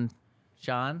Mickey and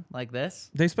Sean like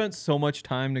this? They spent so much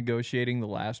time negotiating the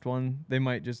last one. They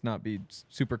might just not be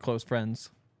super close friends.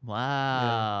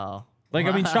 Wow. Like,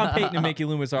 I mean, Sean Payton and Mickey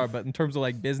Loomis are, but in terms of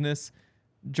like business,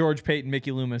 George Payton,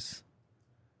 Mickey Loomis,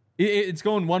 it's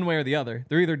going one way or the other.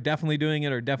 They're either definitely doing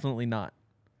it or definitely not.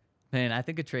 Man, I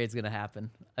think a trade's going to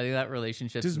happen. I think that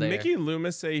relationship's Does there. Mickey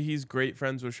Loomis say he's great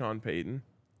friends with Sean Payton?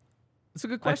 That's a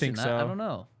good question. think so. I don't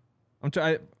know.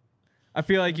 I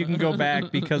feel like you can go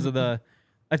back because of I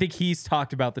think he's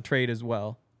talked about the trade as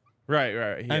well. Right.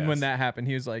 And when that happened,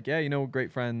 he was like, yeah,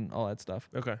 great friend, all that stuff.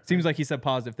 Okay. Seems like he said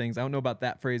positive things. I don't know about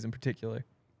that phrase in particular.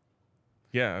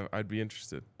 Yeah, I'd be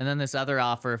interested. And then this other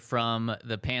offer from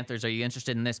the Panthers. Are you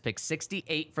interested in this? Pick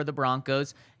 68 for the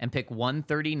Broncos and pick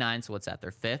 139. So what's that?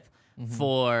 Their 5th.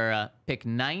 For pick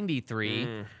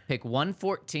 93, pick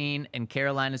 114, and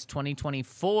Carolina's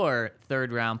 2024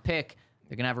 third-round pick.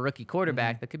 They're going to have a rookie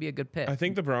quarterback. That could be a good pick. I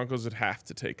think the Broncos would have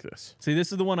to take this. See,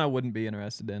 this is the one I wouldn't be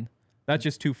interested in. That's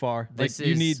just too far. This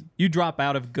Like you drop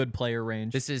out of good player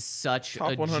range. This is such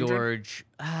Top a 100? George.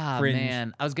 Fringe.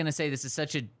 Man. I was going to say this is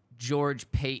such a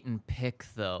George Payton pick,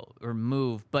 though, or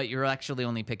move, but you're actually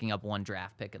only picking up 1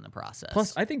 draft pick in the process.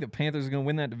 Plus, I think the Panthers are going to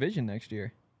win that division next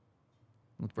year.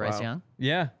 With Bryce Wow. Young?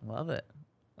 Yeah. Love it.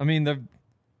 I mean,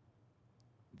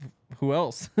 who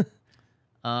else?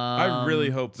 I really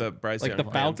hope that Bryce like Young the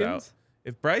pans Falcons? out.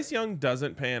 If Bryce Young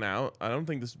doesn't pan out, I don't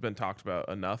think this has been talked about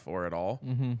enough or at all.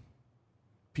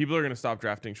 People are going to stop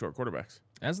drafting short quarterbacks.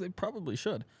 As they probably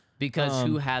should. Because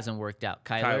who hasn't worked out?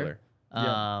 Kyler.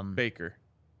 Baker.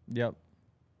 Yep.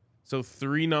 So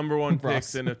 3 number 1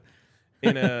 Russ. picks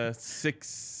in a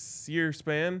 6-year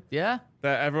span. Yeah.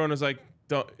 That everyone was like,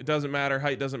 it doesn't matter.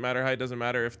 Height doesn't matter. Height doesn't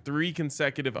matter. If 3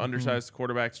 consecutive undersized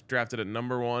quarterbacks drafted at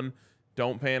number 1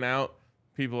 don't pan out,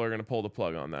 people are going to pull the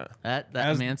plug on that. I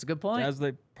mean, that's a good point. As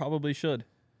they probably should.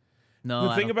 No, The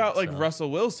I thing don't about think like so.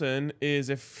 Russell Wilson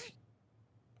is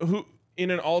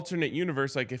in an alternate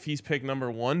universe, like if he's picked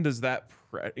number 1, does that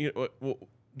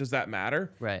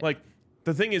matter? Right. Like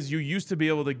the thing is, you used to be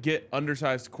able to get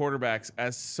undersized quarterbacks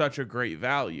as such a great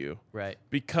value. Right.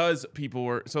 Because people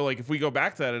were so like if we go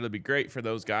back to that, it'll be great for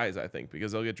those guys, I think,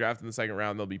 because they'll get drafted in the 2nd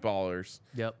round, they'll be ballers.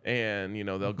 Yep. And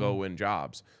they'll go win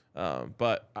jobs.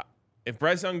 But if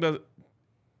Bryce Young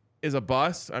is a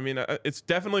bust, I mean, it's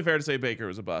definitely fair to say Baker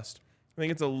was a bust. I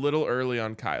think it's a little early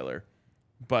on Kyler,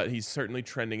 but he's certainly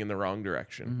trending in the wrong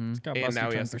direction. got And busted now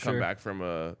he trend has to for come sure. back from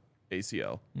a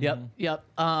ACL. Yep.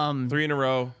 3 in a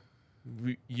row.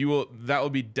 that will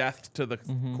be death to the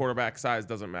quarterback size.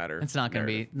 Doesn't matter. It's not gonna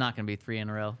be 3 in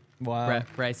a row. Wow.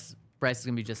 Bryce is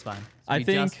gonna be just fine. I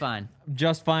think just fine.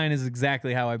 Just fine is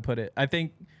exactly how I put it. I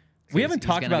think we haven't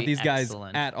talked about these guys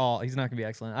at all. He's not gonna be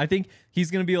excellent. I think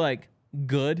he's gonna be like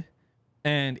good,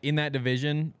 and in that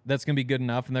division, that's gonna be good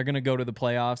enough. And they're gonna go to the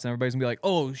playoffs, and everybody's gonna be like,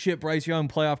 "Oh shit, Bryce Young,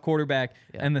 playoff quarterback,"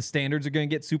 and the standards are gonna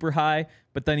get super high.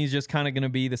 But then he's just kind of gonna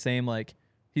be the same. Like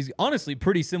he's honestly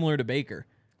pretty similar to Baker.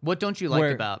 What don't you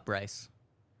like about Bryce?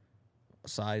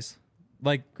 Size.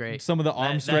 Like great. Some of the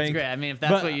arm strength. That's great. I mean, if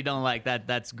that's what you don't like,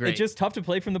 that's great. It's just tough to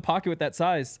play from the pocket with that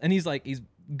size. And he's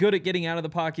good at getting out of the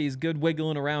pocket. He's good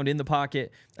wiggling around in the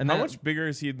pocket. And how much bigger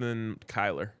is he than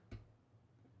Kyler?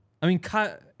 I mean,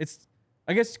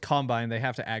 I guess combine they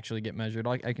have to actually get measured.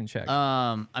 I can check.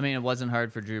 I mean, it wasn't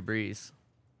hard for Drew Brees.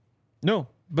 No,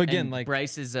 but again, And like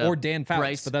Bryce is or Dan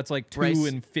Fouts, but that's like 2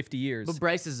 in 50 years. But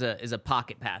Bryce is a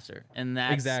pocket passer, and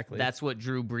that's what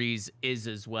Drew Brees is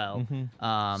as well.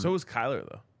 So is Kyler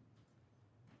though.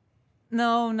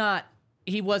 No, not.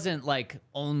 He wasn't like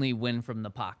only win from the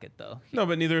pocket though. No,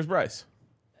 but neither is Bryce.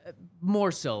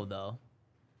 More so though.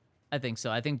 I think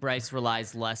so. I think Bryce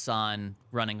relies less on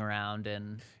running around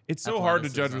and. It's so hard to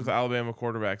judge with Alabama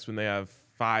quarterbacks when they have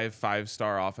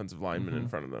 5-star offensive linemen in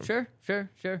front of them. Sure.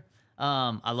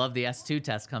 I love the S2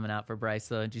 test coming out for Bryce,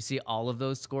 though. Did you see all of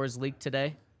those scores leaked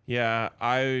today? Yeah,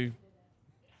 I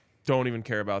don't even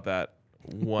care about that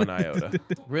one iota.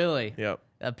 Really? Yep.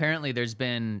 Apparently, there's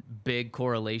been big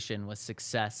correlation with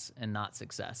success and not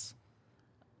success.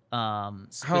 How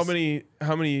many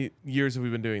years have we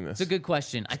been doing this? It's a good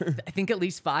question. I think at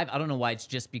least 5. I don't know why it's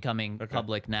just becoming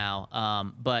public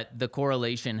now. But the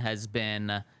correlation has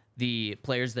been the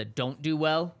players that don't do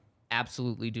well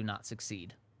absolutely do not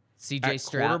succeed. CJ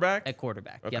Stroud at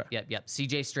quarterback. Okay. Yep.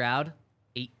 CJ Stroud,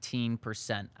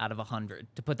 18% out of 100.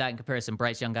 To put that in comparison,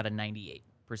 Bryce Young got a 98%.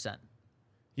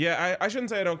 Yeah, I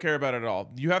shouldn't say I don't care about it at all.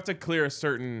 You have to clear a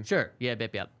certain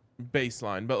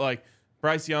baseline. But like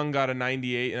Bryce Young got a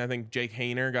 98, and I think Jake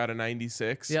Haener got a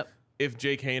 96. Yep. If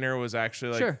Jake Haener was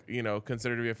actually like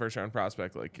considered to be a first round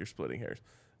prospect, like you're splitting hairs.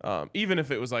 Even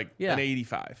if it was like an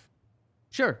 85.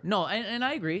 Sure. No, and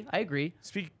I agree.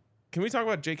 Can we talk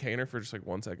about Jake Haener for just like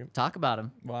 1 second? Talk about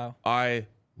him. Wow. I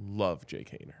love Jake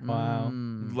Haener. Wow.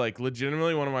 Like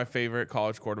legitimately one of my favorite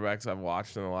college quarterbacks I've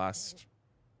watched in the last,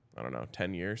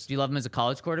 10 years. Do you love him as a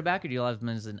college quarterback or do you love him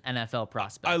as an NFL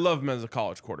prospect? I love him as a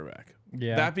college quarterback.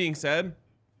 Yeah. That being said,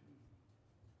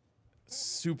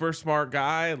 super smart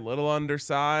guy, a little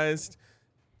undersized,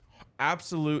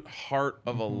 absolute heart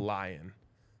of a lion.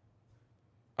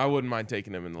 I wouldn't mind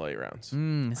taking him in the late rounds.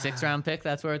 6th round pick,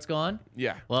 that's where it's going?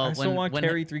 Yeah. Well, I still want to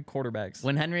carry 3 quarterbacks.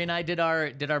 When Henry and I did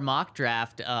our mock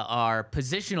draft, our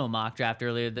positional mock draft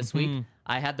earlier this week,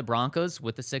 I had the Broncos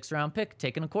with the 6th round pick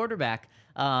taking a quarterback.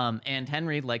 And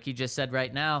Henry, like he just said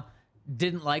right now,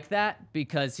 didn't like that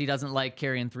because he doesn't like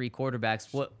carrying 3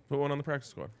 quarterbacks. What? Put one on the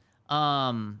practice squad.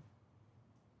 I'm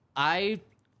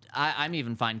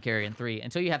even fine carrying 3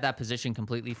 until you have that position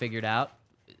completely figured out.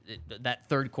 That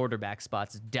 3rd quarterback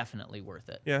spot's definitely worth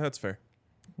it. Yeah, that's fair.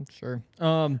 Sure.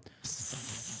 I'm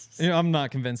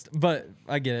not convinced, but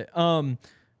I get it.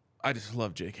 I just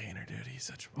love Jake Haener, dude. He's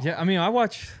such a Yeah, I mean, I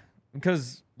watch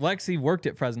because Lexi worked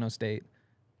at Fresno State,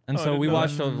 and so we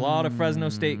watched a lot of Fresno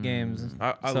State games.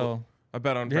 I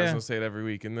bet on Fresno State every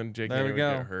week, and then Jake Haener would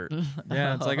get hurt.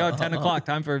 Yeah, it's like 10 o'clock,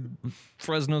 time for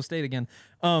Fresno State again.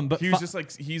 But he was just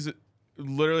like he's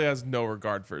literally has no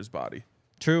regard for his body.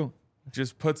 True.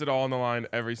 Just puts it all on the line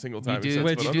every single time.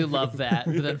 You do love that,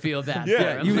 but then feel bad. Yeah,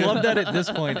 for him. You love that at this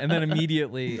point, and then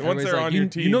immediately once they're on your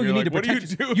team, you you're need to like, what are you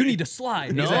protect. doing? You need to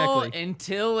slide. No, Exactly.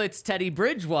 until it's Teddy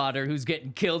Bridgewater who's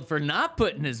getting killed for not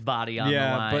putting his body on the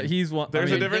line. but he's one.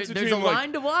 There's a difference There's between a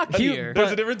line to walk here.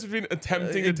 There's a difference between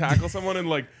attempting to tackle someone and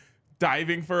like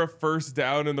diving for a first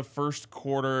down in the first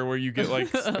quarter where you get like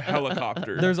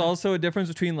helicopter. There's also a difference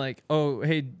between like, oh,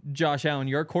 hey, Josh Allen,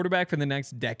 you're a quarterback for the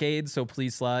next decade, so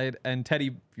please slide. And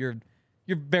Teddy, you're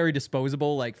very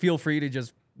disposable. Like, feel free to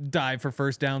just dive for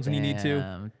first downs when you need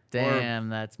to. Damn,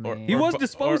 that's me. He was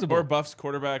disposable. Or Buffs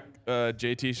quarterback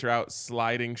JT Shrout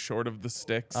sliding short of the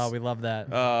sticks. Oh, we love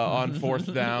that. On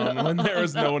 4th down when there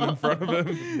was no one in front of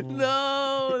him.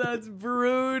 No, that's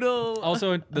brutal.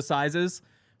 Also, the sizes.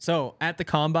 So at the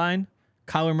combine,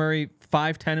 Kyler Murray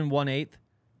 5'10" and 1/8,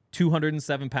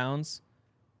 207 pounds.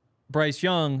 Bryce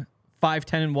Young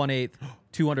 5'10" and 1/8,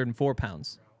 204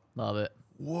 pounds. Love it.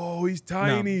 Whoa, he's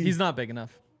tiny. No, he's not big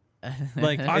enough.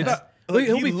 Like,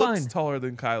 he'll be looks fine. taller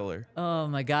than Kyler. Oh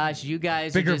my gosh, you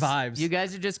guys Bigger are just, vibes. You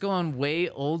guys are just going way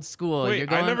old school. Wait, You're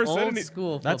going I never said old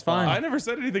school. That's football. fine. I never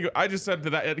said anything. I just said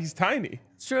that he's tiny.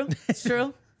 It's true. It's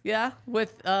true. Yeah,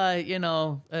 with a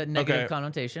negative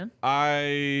connotation.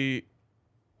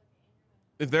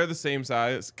 If they're the same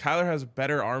size, Kyler has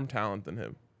better arm talent than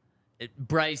him.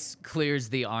 Bryce clears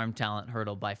the arm talent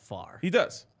hurdle by far. He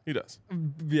does.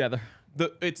 Yeah.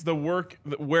 It's the work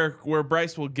where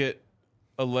Bryce will get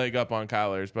a leg up on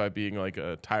Kyler is by being like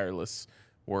a tireless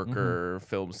worker,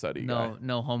 film study guy.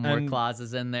 No homework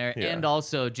clauses in there, and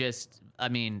also just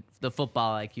the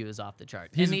football IQ is off the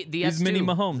chart. He's mini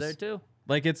Mahomes there too.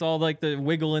 Like it's all like the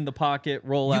wiggle in the pocket,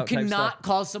 roll out. You type cannot stuff.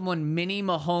 call someone mini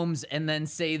Mahomes and then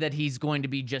say that he's going to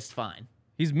be just fine.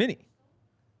 He's mini.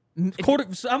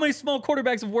 How many small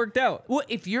quarterbacks have worked out? Well,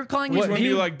 if you're calling Which him one do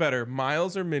you like better,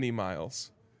 Miles or Mini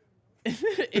Miles?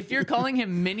 if you're calling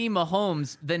him mini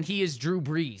Mahomes, then he is Drew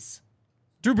Brees.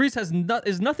 Drew Brees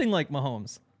is nothing like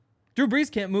Mahomes. Drew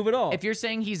Brees can't move at all. If you're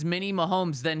saying he's mini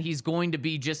Mahomes, then he's going to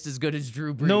be just as good as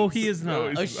Drew Brees. No, he is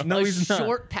not. He's not.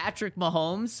 Short Patrick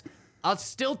Mahomes, I'll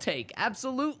still take.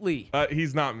 Absolutely.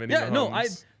 He's not mini Mahomes. No,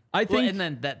 I think. Well, and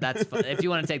then that's fine. If you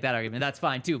want to take that argument, that's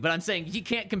fine too. But I'm saying you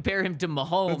can't compare him to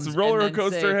Mahomes. It's roller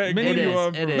coaster Hank. It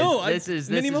is. No, this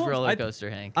is roller coaster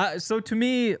Hank. So to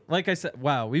me, like I said,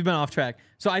 wow, we've been off track.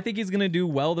 So I think he's gonna do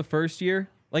well the first year.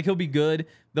 Like he'll be good.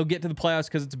 They'll get to the playoffs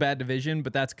because it's a bad division,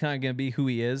 but that's kind of gonna be who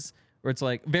he is. Where it's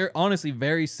like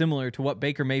very similar to what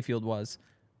Baker Mayfield was,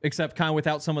 except kind of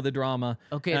without some of the drama.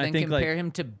 Okay, and then I think compare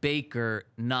him to Baker,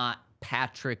 not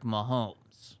Patrick Mahomes.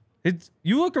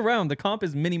 You look around, the comp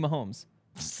is mini Mahomes.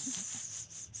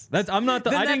 I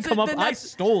didn't come up. I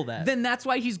stole that. Then that's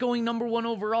why he's going number 1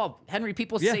 overall. Henry,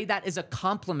 people say that as a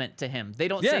compliment to him. They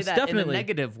don't say that in a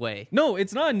negative way. No,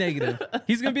 it's not a negative.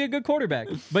 He's going to be a good quarterback,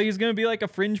 but he's going to be like a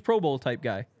fringe Pro Bowl type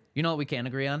guy. You know what we can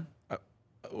agree on?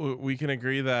 We can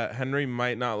agree that Henry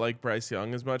might not like Bryce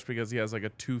Young as much because he has like a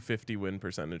 250 win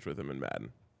percentage with him in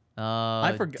Madden. Oh,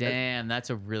 I forgot. Damn, that's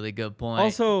a really good point.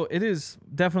 Also, it is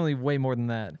definitely way more than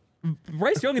that.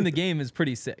 Bryce Young in the game is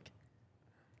pretty sick.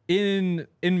 I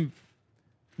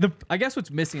guess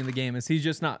what's missing in the game is he's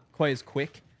just not quite as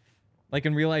quick. Like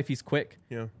in real life, he's quick.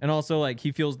 Yeah. And also like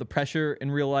he feels the pressure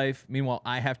in real life. Meanwhile,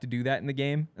 I have to do that in the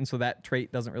game, and so that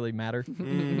trait doesn't really matter.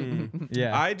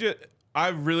 Yeah. I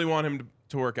really want him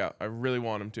to work out. I really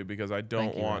want him to because I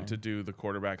don't want to do the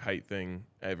quarterback height thing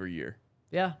every year.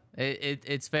 Yeah,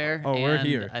 it's fair. Oh, we're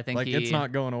here. I think it's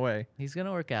not going away. He's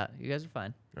gonna work out. You guys are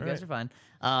fine. You guys are fine.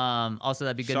 Also,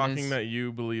 that'd be good shocking news. that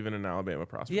you believe in an Alabama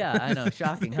prospect. Yeah, I know.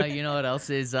 Shocking. You know what else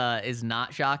is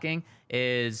not shocking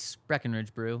is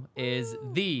Breckenridge Brew is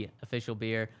the official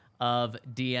beer of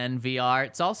DNVR.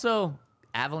 It's also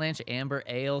Avalanche Amber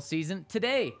Ale season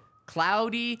today.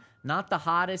 Cloudy, not the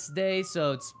hottest day,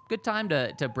 so it's good time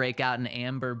to break out an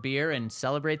amber beer and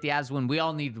celebrate the Avs win. We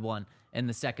all needed one in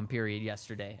the second period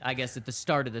yesterday. I guess at the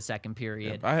start of the second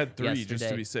period. I had 3 yesterday. just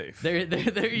to be safe. There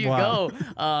you go.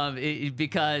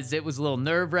 Because it was a little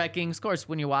nerve-wracking. Of course,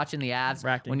 when you're watching the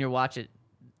Avs, when you're watching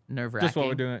nerve-wracking. Just what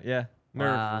we're doing, yeah.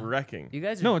 Nerve-wracking. You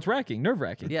guys are, no, it's wracking.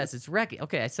 Nerve-wracking. Yes, it's wrecking.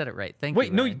 Okay, I said it right. Thank you.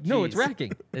 Wait, no, it's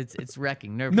wrecking. It's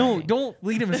wrecking. Nerve-wracking. No, don't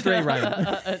lead him astray,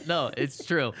 Ryan. No, it's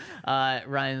true.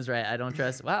 Ryan's right. I don't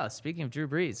trust. Wow, speaking of Drew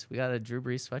Brees, we got a Drew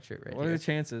Brees sweatshirt right What here. are the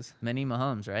chances? Many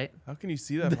Mahomes, right? How can you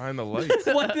see that behind the lights?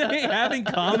 What do they have in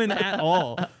common at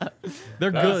all?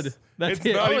 They're good. That's it's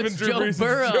it. not even Drew Brees, it's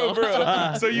Joe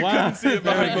Burrow. So you couldn't see it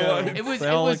behind the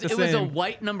lights. It was a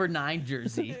white number 9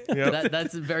 jersey. Yep.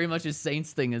 That's very much a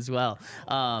Saints thing as well.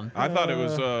 I thought it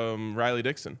was Riley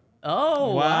Dixon.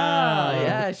 Oh, wow.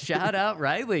 Yeah, shout out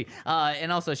Riley.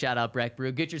 And also shout out Breck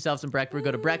Brew. Get yourself some Breck Brew. Go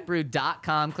to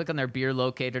breckbrew.com. Click on their beer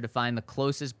locator to find the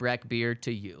closest Breck beer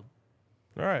to you.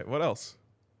 All right, what else?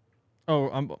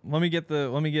 Oh, let me get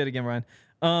it again, Ryan.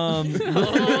 Wow.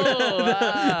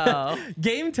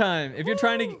 Game time. If you're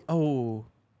trying to...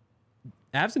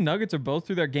 Avs and Nuggets are both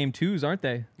through their game 2s, aren't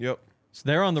they? Yep. So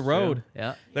they're on the road.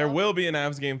 Yeah. There will be an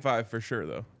Avs game 5 for sure,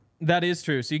 though. That is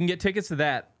true. So you can get tickets to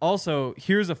that. Also,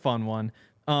 here's a fun one.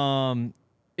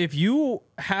 If you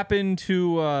happen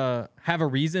to have a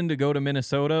reason to go to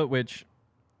Minnesota, which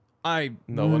I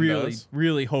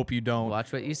really hope you don't.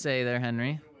 Watch what you say there,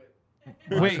 Henry.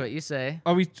 Watch what you say.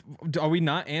 Are we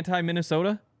not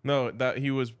anti-Minnesota? No,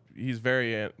 he's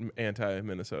very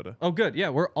anti-Minnesota. Oh, good. Yeah,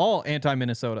 we're all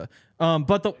anti-Minnesota.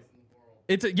 But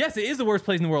it is the worst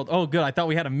place in the world. Oh, good. I thought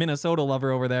we had a Minnesota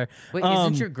lover over there. Wait,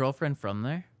 isn't your girlfriend from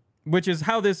there? Which is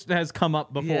how this has come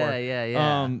up before.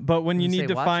 Yeah. But when you need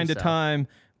to find yourself. a time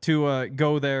to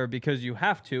go there because you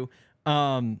have to,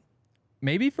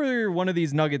 maybe for one of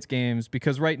these Nuggets games,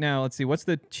 because right now, let's see, what's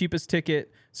the cheapest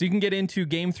ticket? So you can get into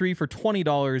Game 3 for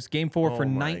 $20, Game 4 for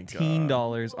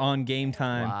 $19 on Game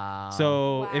Time. Wow.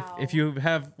 So if you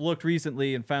have looked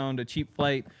recently and found a cheap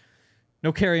flight,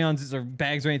 no carry-ons or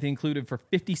bags or anything included for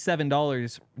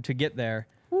 $57 to get there.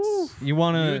 You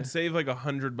want You to? would save like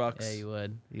 $100. Yeah, you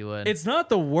would. You would. It's not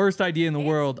the worst idea in the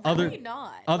world, Really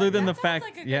not. other Like, than that the sounds fact,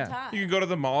 like a good yeah, time. You could go to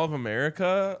the Mall of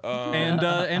America.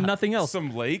 and nothing else.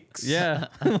 Some lakes. Yeah,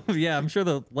 yeah. I'm sure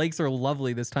the lakes are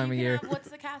lovely this time You of can year. have- what's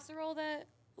the casserole that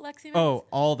Lexi makes? Oh,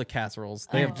 all the casseroles.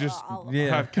 They have Just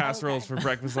Yeah. have casseroles for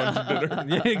breakfast, lunch, and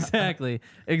dinner. yeah,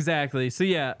 exactly. So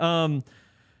yeah,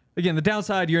 again, the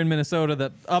downside, you're in Minnesota.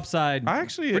 The upside, I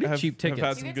actually pretty have, cheap have tickets. had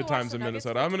You some get good to watch times the in Nuggets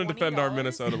Minnesota. for I'm going to defend our $20?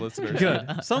 Minnesota listeners.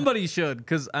 Good. Somebody should,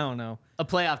 because I don't know. a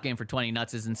playoff game for 20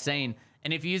 nuts is insane.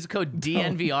 And if you use the code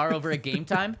DNVR over at game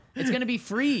time, it's going to be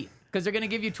free because they're going to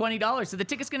give you $20. So the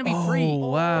ticket's going to be free. Oh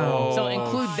wow. So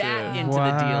include that shit. into the deal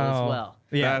as Wow. well.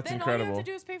 Yeah. That's Then all you incredible. have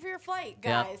to do is pay for your flight,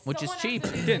 Yeah, guys. which is Someone cheap.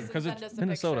 has to do Again, this and 'cause send it's us a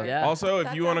Minnesota. picture. Yeah. Also, if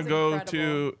That you want to sounds go incredible.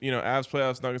 to, Avs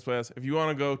playoffs, Nuggets playoffs, if you want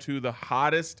to go to the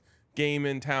hottest game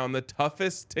in town, the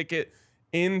toughest ticket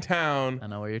in town, I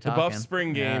know where you're the talking. Buff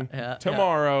Spring game, Yeah.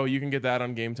 tomorrow, you can get that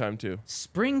on Game Time too.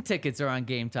 Spring tickets are on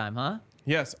game time, huh?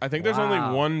 Yes, I think there's only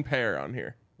Wow. one pair on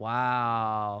here,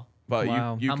 Wow. but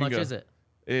Wow. you How can much go. is it?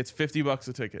 It's $50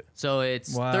 a ticket. So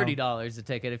it's Wow. $30 a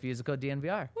ticket if you use the code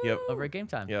DNVR. Yep. Over at game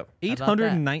time. Yep. How about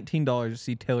that? $819 to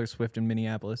see Taylor Swift in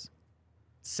Minneapolis.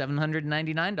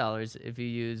 $799 if you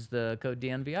use the code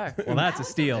DNVR. Well, that's a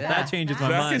steal. Yeah. That changes my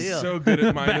Zach mind. is so good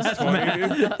at minus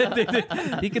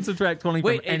 20. He can subtract 20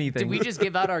 Wait, from anything. did we just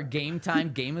give out our game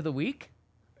time game of the week?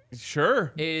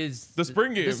 Sure. Is The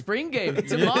spring game. The spring game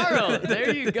tomorrow.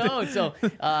 There you go. So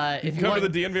if you Come want, to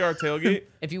the DNVR tailgate.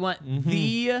 if you want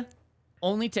the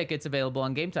only tickets available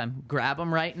on game time, grab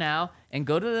them right now and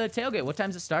go to the tailgate. What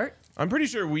time's it start? I'm pretty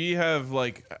sure we have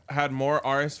had more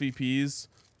RSVPs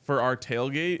for our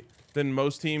tailgate than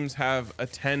most teams have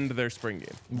attend their spring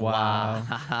game. Wow.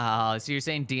 Wow. So you're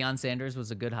saying Deion Sanders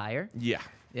was a good hire? Yeah.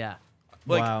 Yeah.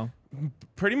 Wow.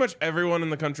 Pretty much everyone in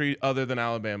the country other than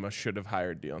Alabama should have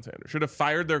hired Deion Sanders. Should have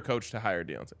fired their coach to hire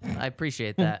Deion Sanders. I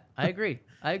appreciate that. I agree.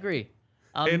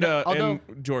 And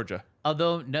Georgia.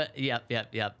 Although, no, yep.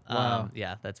 Wow.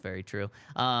 Yeah, that's very true.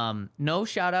 No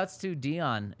shout outs to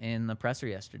Dion in the presser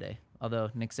yesterday, although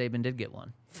Nick Saban did get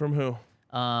one. From who?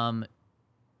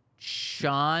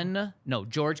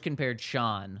 George compared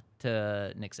Sean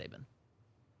to Nick Saban.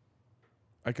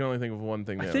 I can only think of one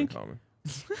thing they have think- in common.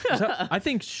 I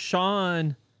think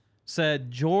Sean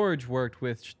said George worked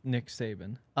with Nick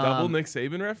Saban. Double Nick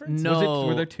Saban reference? No,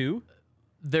 Were there two?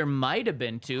 there might have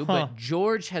been two, Huh. but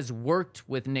George has worked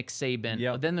with Nick Saban.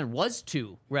 Yep. But then there was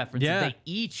two references. Yeah. They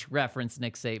each referenced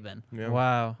Nick Saban. Yeah.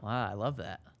 Wow. Wow, I love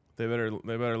that. They better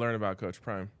learn about Coach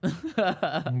Prime.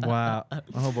 Wow.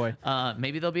 Oh, boy.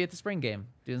 Maybe they'll be at the spring game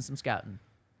doing some scouting.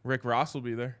 Rick Ross will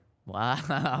be there. Wow.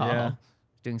 Yeah.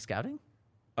 Doing scouting?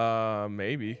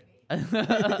 Maybe.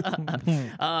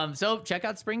 So check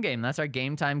out spring game. That's our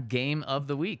game time game of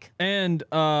the week. And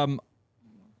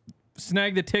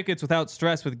snag the tickets without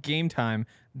stress with Game Time.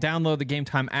 Download the Game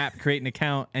Time app, create an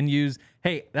account, and use,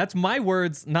 hey, that's my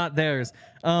words, not theirs.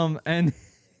 And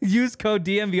use code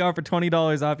DNVR for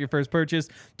 $20 off your first purchase.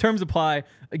 Terms apply.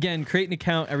 Again, create an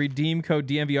account and redeem code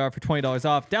DNVR for $20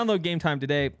 off. Download Game Time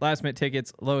today. Last minute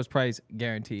tickets, lowest price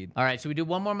guaranteed. All right, should we do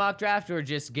one more mock draft or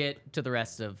just get to the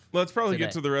rest of? Let's probably get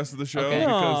Today. to the rest of the show Okay.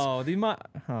 because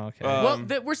Okay. Well,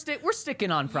 we're sticking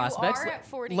on prospects. are at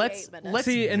 48 let's minutes. let's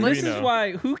See, and we this is know.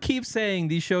 why, who keeps saying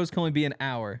these shows can only be an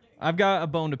hour? I've got a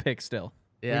bone to pick still.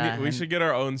 yeah. we should get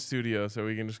our own studio so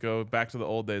we can just go back to the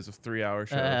old days of 3-hour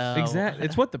shows. Exactly.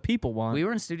 It's what the people want. We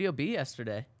were in Studio B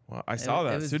yesterday. Well, I saw it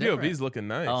that. was Studio different. B's looking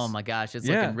nice. Oh my gosh, it's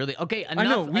Yeah. looking really okay. I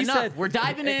know, Enough. we Enough. said- We're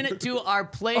diving in to our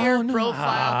player Oh, no.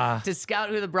 profile to scout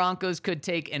who the Broncos could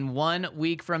take in 1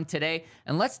 week from today,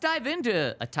 and let's dive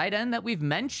into a tight end that we've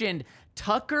mentioned,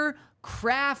 Tucker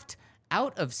Kraft,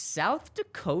 out of South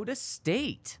Dakota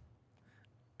State.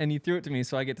 And you threw it to me,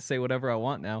 so I get to say whatever I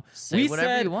want now. Say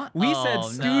whatever you want. We Oh, said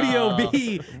Studio no.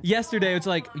 B yesterday. It's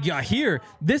like, yeah, here,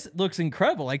 this looks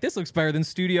incredible. Like, this looks better than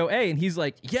Studio A. And he's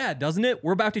like, yeah, doesn't it?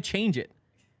 We're about to change it.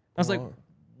 I was like,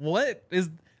 what is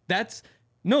that's?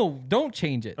 No, don't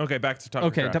change it. Okay, back to Tucker.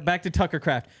 Okay, Kraft. back to Tucker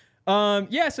Kraft.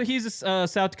 Yeah, so he's a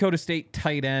South Dakota State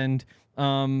tight end.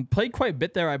 Played quite a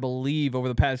bit there, I believe, over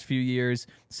the past few years.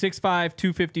 6'5",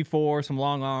 254, some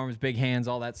long arms, big hands,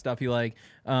 all that stuff you like.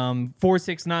 4'6'9",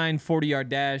 40-yard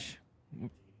dash.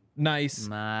 Nice.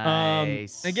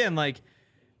 Nice. Again, like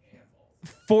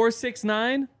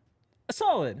 4'6'9",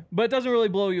 solid, but it doesn't really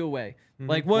blow you away.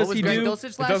 Like, what What does was he Greg do? Dulcich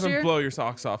It last doesn't year? blow your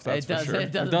socks off, that's for sure.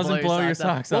 It doesn't blow your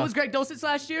socks What off. was Greg Dulcich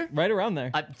last year? Right around there.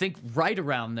 I think right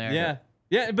around there. Yeah.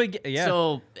 Yeah, but yeah,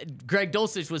 So Greg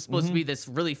Dulcich was supposed to be this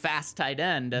really fast tight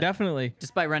end, definitely.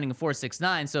 just by running a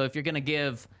 4.69. So if you're gonna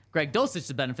give Greg Dulcich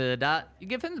the benefit of the doubt. You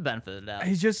give him the benefit of the doubt.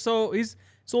 He's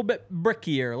a little bit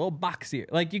brickier, a little boxier.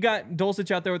 Like you got Dulcich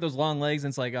out there with those long legs,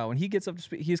 and it's like, oh, when he gets up to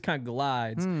speed, he's kind of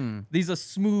glides. He's a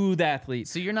smooth athlete.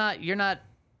 So you're not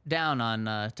down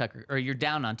on Tucker, or you're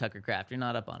down on Tucker Kraft. You're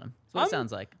not up on him. That's what it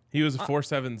sounds like. He was a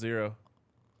 4.70.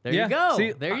 There you go.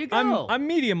 See, there you go. I'm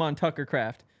medium on Tucker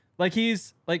Kraft. Like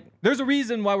he's like, there's a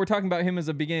reason why we're talking about him as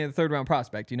a beginning of the 3rd round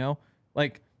prospect. You know,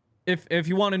 like if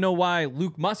you want to know why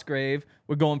Luke Musgrave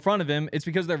would go in front of him, it's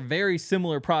because they're very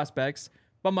similar prospects.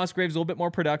 But Musgrave's a little bit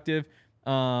more productive.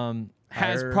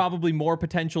 Has probably more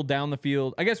potential down the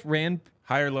field. I guess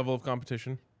higher level of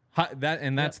competition.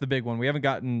 That's the big one. We haven't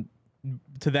gotten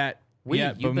to that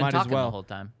yet, you've but been might talking as well. the whole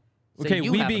time. So Okay,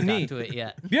 you we haven't being gotten me. to it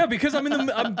yet. Yeah, because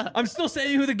I'm still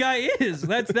saying who the guy is.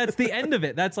 That's the end of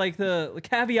it. That's like the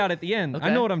caveat at the end. Okay. I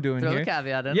know what I'm doing Throw here. the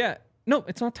caveat in. Yeah. No,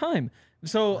 it's not time.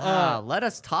 So Let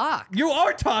us talk. you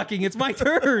are talking. It's my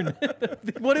turn.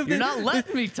 What if You're not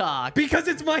letting me talk. Because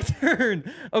it's my turn.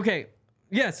 Okay.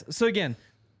 Yes. So again,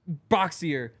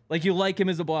 boxier. Like you like him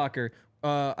as a blocker.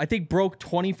 I think broke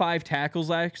 25 tackles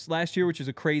last year, which is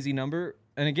a crazy number.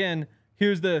 And again,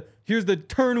 here's the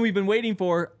turn we've been waiting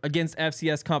for against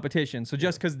FCS competition. So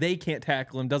just because they can't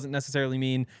tackle him doesn't necessarily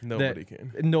mean Nobody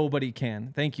that can. Nobody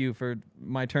can. Thank you for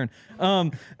my turn.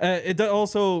 It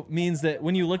also means that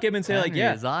when you look at him and say, like, Henry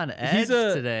yeah, is on edge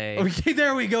today. Okay,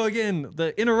 there we go again.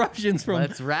 The interruptions from.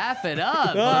 Let's wrap it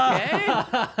up, okay?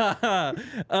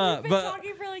 We've been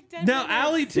talking for like 10 Now, minutes.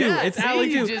 Allie too. Yeah, It's see, Allie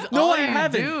too. just No, all I you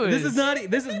haven't. do This is- is not.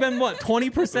 This has been what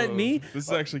 20% me. This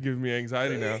is actually giving me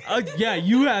anxiety now. Yeah,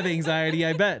 you have anxiety,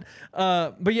 I bet.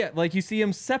 But yeah, like you see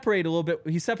him separate a little bit.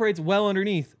 He separates well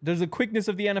underneath. Does the quickness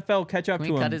of the NFL catch up Can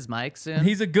to we him? cut his mic soon?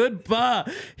 He's a good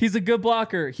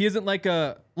blocker. He isn't like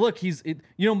a look.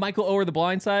 Michael Oher, The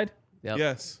Blind Side. Yep.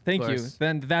 Yes. Thank you. course.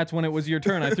 Then that's when it was your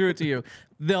turn. I threw it to you.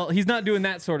 He's not doing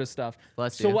that sort of stuff.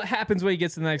 Bless so you. what happens when he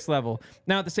gets to the next level?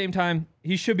 Now, at the same time,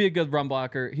 he should be a good run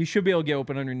blocker. He should be able to get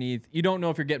open underneath. You don't know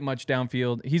if you're getting much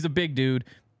downfield. He's a big dude.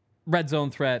 Red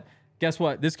zone threat. Guess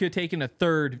what? This could have taken a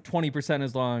third, 20%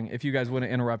 as long if you guys wouldn't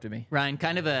have interrupted me. Ryan,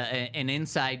 kind of an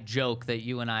inside joke that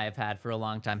you and I have had for a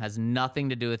long time, has nothing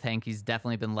to do with Hank. He's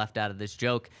definitely been left out of this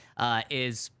joke,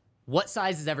 is what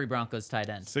size is every Broncos tight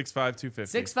end? 6'5",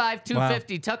 250. 6'5",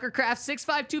 250. Tucker Kraft,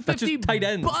 6'5", 250. That's just tight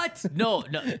ends. But no,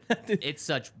 it's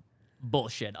such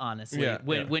bullshit, honestly. Yeah,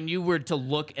 when you were to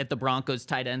look at the Broncos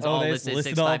tight ends, all they listed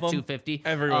listed 6'5", all of them? 250.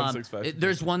 Everyone's 6'5", 250.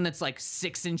 There's one that's like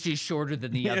 6 inches shorter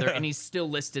than the other, Yeah. and he's still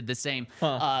listed the same.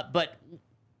 But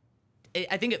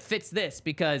I think it fits this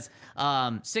because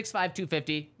 6'5",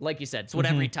 250, like you said, it's what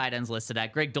every tight end's listed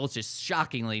at. Greg Dulcich is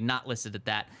shockingly not listed at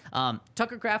that.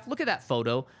 Tucker Kraft, look at that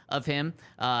photo of him.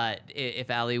 If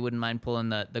Allie wouldn't mind pulling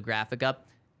the graphic up.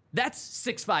 That's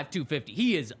 6'5", 250.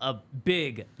 He is a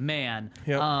big man.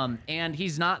 Yep. And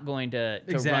he's not going to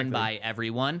run Exactly. by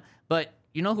everyone. But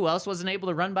you know who else wasn't able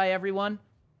to run by everyone?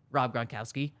 Rob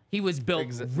Gronkowski. He was built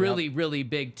really, really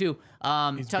big too.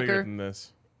 He's Tucker. bigger than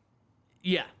this.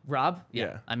 Yeah, Rob.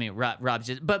 Yeah. I mean, Rob's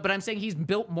just, but I'm saying he's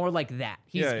built more like that.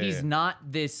 He's not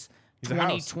this He's a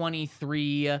house.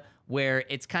 2023 where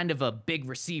it's kind of a big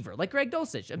receiver like Greg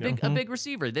Dulcich, a big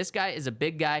receiver. This guy is a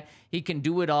big guy. He can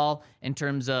do it all in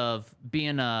terms of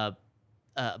being a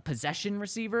possession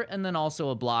receiver and then also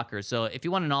a blocker. So if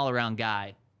you want an all-around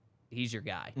guy, he's your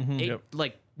guy. Yep.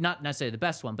 Like not necessarily the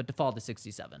best one, but to fall to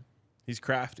 67. He's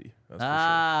crafty.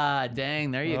 That's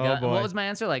Dang, there you Oh, go. boy. What was my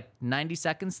answer? Like 90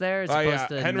 seconds there as for sure. opposed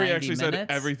to Henry 90 actually said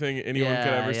minutes? everything anyone could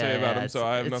ever say about him, so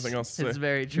I have nothing else to It's say.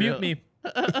 very true. Mute me.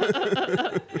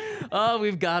 Oh,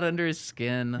 we've got under his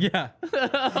skin. Yeah.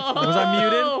 Was I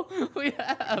muted? We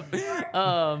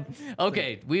have.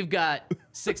 Okay, we've got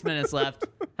 6 minutes left.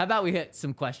 How about we hit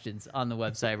some questions on the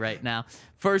website right now?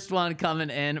 First one coming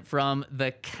in from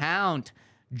The Count.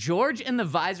 George and the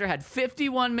Visor had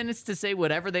 51 minutes to say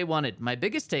whatever they wanted. My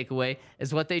biggest takeaway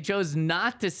is what they chose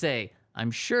not to say.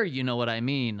 I'm sure you know what I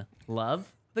mean.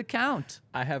 Love, The Count.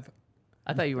 I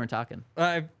I thought you weren't talking.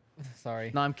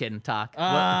 Sorry. No, I'm kidding. Talk.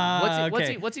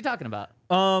 Okay. What's he talking about?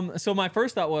 So my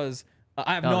first thought was,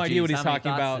 I have no Oh, idea geez, what he's how many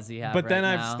talking thoughts about. does he have But right then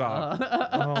now? Stop.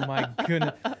 oh my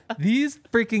goodness, these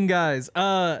freaking guys.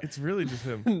 It's really just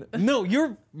him. No,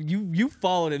 you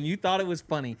followed him. You thought it was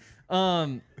funny.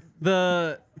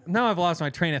 Now I've lost my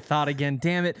train of thought again.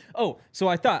 Damn it. Oh, so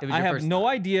I thought It was I your have first no thought.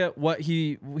 idea what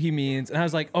he means, and I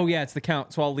was like, oh yeah, it's The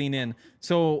Count, so I'll lean in.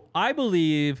 So I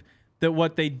believe that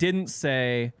what they didn't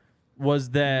say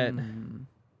was that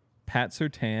Pat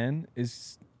Surtain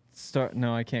is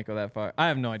No, I can't go that far. I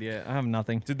have no idea. I have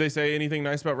nothing. Did they say anything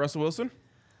nice about Russell Wilson?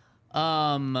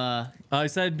 I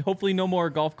said hopefully no more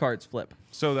golf carts flip.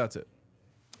 So that's it.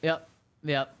 Yep.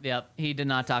 Yep. He did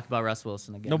not talk about Russ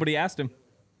Wilson again. Nobody asked him.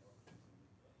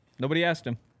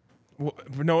 Well,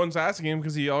 no one's asking him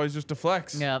because he always just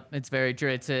deflects. Yep, it's very true.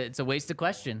 It's a wasted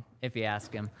question if you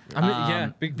ask him.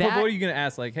 I mean, But what are you gonna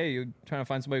ask? Like, hey, you're trying to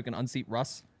find somebody who can unseat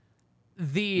Russ?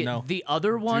 The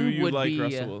other one Do you would like be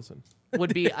Russell Wilson?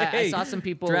 would be I Hey, saw some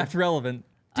people Draft relevant.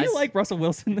 Do you like Russell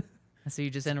Wilson? So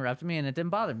you just interrupted me and it didn't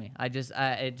bother me. It just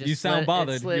You sound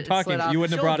bothered. You're talking. Slid off You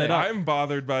wouldn't have brought it up. I'm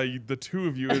bothered by the two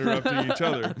of you interrupting each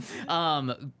other.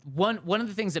 One of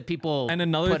the things that people And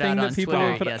another put thing out that on people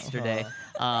Twitter put- yesterday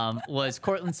was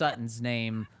Cortland Sutton's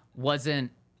name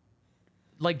wasn't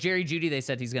like Jerry Jeudy. They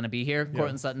said he's going to be here.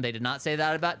 Cortland Sutton, they did not say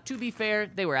that about. To be fair,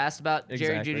 they were asked about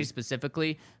Jerry Exactly. Jeudy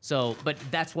specifically. So, but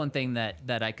that's one thing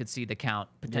that I could see the count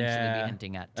potentially be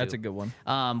hinting at. Too. That's a good one.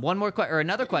 One more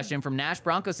another question from Nash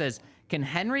Bronco says, can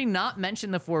Henry not mention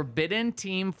the forbidden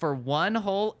team for one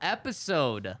whole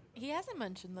episode? He hasn't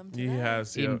mentioned them today. He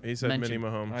has. He Yeah, he said Mini mentioned-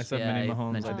 Mahomes. I said Yeah, Mini he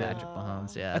Mahomes. mentioned I did. Patrick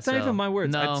Mahomes. Yeah, That's not even my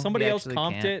words. No, Somebody you else actually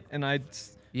comped can't. it, and You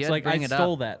it's had to like bring I it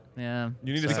stole up. that. Yeah.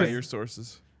 You need to Sorry. cite your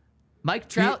sources. Mike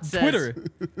Trout says. Twitter.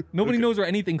 Nobody knows where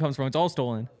anything comes from. It's all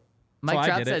stolen. Mike So I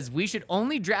Trout did it. says we should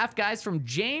only draft guys from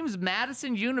James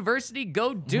Madison University.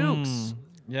 Go Dukes.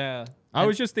 Yeah. I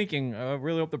was just thinking, I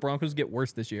really hope the Broncos get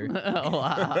worse this year. You know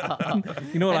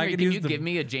what I Henry, could can use? you give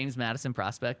me a James Madison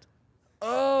prospect?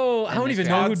 Oh, I don't even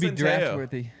know Todd who'd be Centeo. draft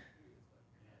worthy.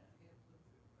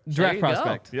 Draft you go.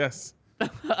 prospect. Yes.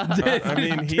 I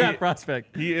mean, Draft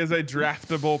prospect. he is a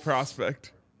draftable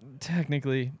prospect.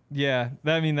 Technically, yeah.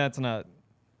 That's not.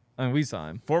 I mean, we saw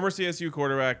him. Former CSU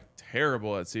quarterback,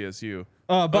 terrible at CSU.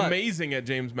 But Amazing at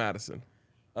James Madison.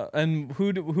 and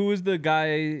who is the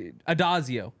guy?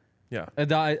 Adazio. Yeah.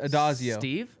 Adazio.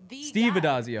 Steve? Steve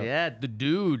Adazio. Yeah, the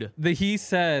dude. He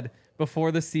said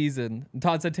before the season,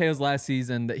 Todd Centeo's last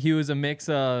season, that he was a mix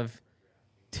of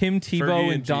Tim Fergie Tebow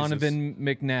and and Donovan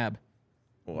McNabb.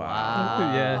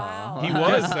 Wow. Yeah. He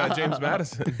was at James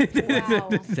Madison. Wow.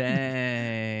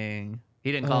 Dang.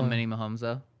 He didn't call him Mini Mahomes,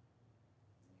 though.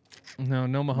 No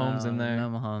Mahomes in there. No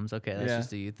Mahomes. Okay, that's Yeah.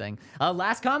 just a you thing.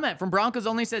 Last comment from Broncos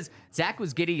Only says, Zach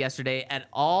was giddy yesterday at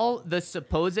all the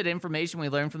supposed information we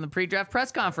learned from the pre-draft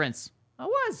press conference. I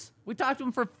was. We talked to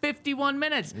him for 51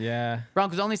 minutes. Yeah.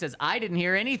 Broncos Only says, I didn't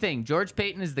hear anything. George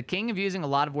Payton is the king of using a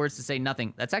lot of words to say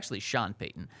nothing. That's actually Sean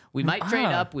Payton. We might trade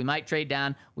up. We might trade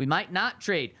down. We might not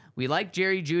trade. We like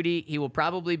Jerry Jeudy. He will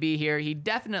probably be here. He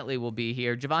definitely will be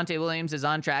here. Javonte Williams is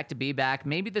on track to be back.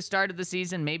 Maybe the start of the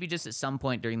season, maybe just at some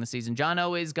point during the season. John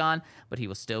Elway's gone, but he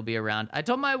will still be around. I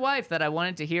told my wife that I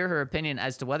wanted to hear her opinion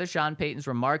as to whether Sean Payton's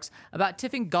remarks about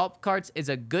tipping golf carts is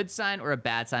a good sign or a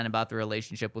bad sign about the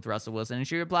relationship with Russell Wilson. And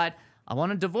she replied, I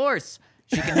want a divorce.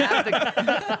 She can have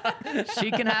the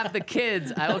she can have the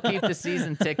kids. I will keep the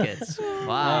season tickets.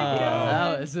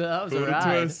 Wow, that was a What a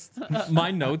ride. twist.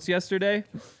 My notes yesterday,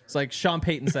 it's like Sean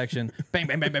Payton section. Bang,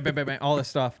 bang, bang, bang, bang, bang, bang. All this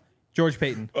stuff. George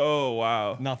Payton. Oh,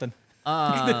 wow. Nothing.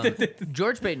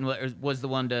 George Payton was the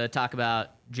one to talk about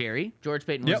Jerry. George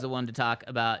Payton was Yep. the one to talk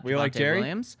about We like Javonte Jerry?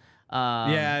 Williams.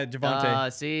 Yeah,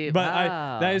 Javonte. See, But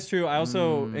wow. that is true. I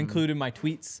also included my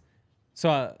tweets. So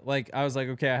I was like,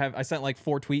 okay, I sent like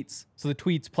 4 tweets. So the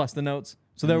tweets plus the notes.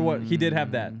 So there what he did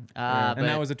have that. And but-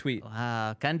 that was a tweet.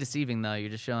 Wow, kind of deceiving though. You're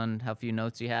just showing how few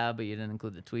notes you have, but you didn't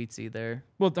include the tweets either.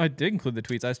 Well, I did include the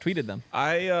tweets. I just tweeted them.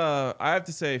 I have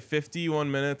to say 51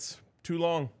 minutes, too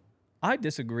long. I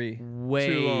disagree.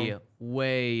 Way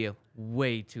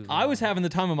too long. I was having the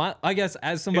time of my. I guess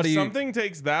as somebody. If something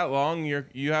takes that long,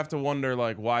 you have to wonder,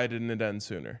 like, why didn't it end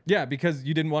sooner? Yeah, because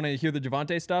you didn't want to hear the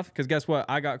Javonte stuff. Because guess what?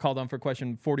 I got called on for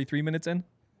question 43 minutes in.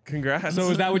 Congrats. So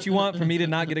is that what you want for me to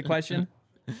not get a question?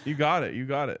 You got it. You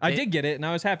got it. I did get it, and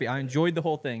I was happy. I enjoyed the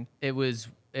whole thing. It was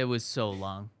so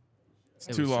long. It's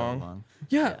too long. So long.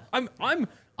 Yeah,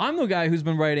 I'm the guy who's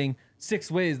been writing 6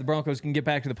 ways the Broncos can get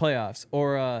back to the playoffs,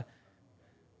 or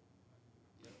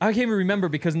I can't even remember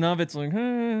because none of it's like,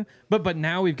 but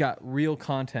now we've got real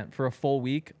content for a full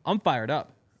week. I'm fired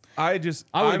up. I'm would've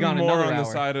more gone another on the hour.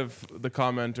 side of the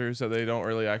commenters that they don't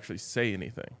really actually say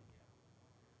anything.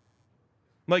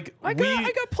 Like I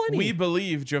got plenty. We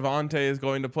believe Javonte is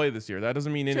going to play this year. That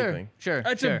doesn't mean anything. Sure.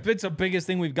 It's the biggest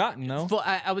thing we've gotten, though.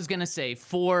 I was gonna say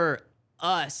for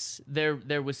us,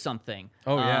 there was something.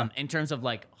 Oh, yeah. In terms of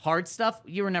like hard stuff,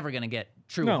 you were never gonna get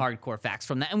true No. hardcore facts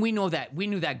from that, and we know that. We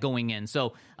knew that going in.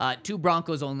 So to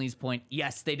Broncos Only's point,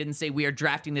 yes, they didn't say we are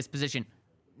drafting this position.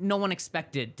 No one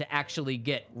expected to actually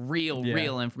get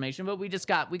real information, but we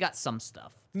got some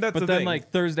stuff. That's But the then, thing.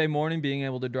 like Thursday morning, being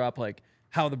able to drop like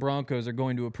how the Broncos are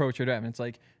going to approach their draft, and it's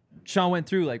like Sean went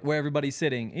through like where everybody's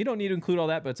sitting. You don't need to include all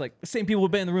that, but it's like the same people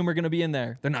who've been in the room are going to be in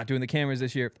there. They're not doing the cameras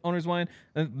this year. Owners whine.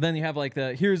 And then you have like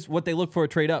here's what they look for,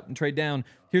 trade up and trade down.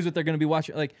 Here's what they're going to be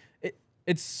watching. Like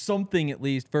it's something at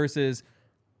least versus,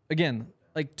 again,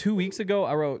 like 2 weeks ago,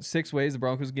 I wrote 6 ways the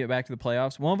Broncos can get back to the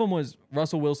playoffs. One of them was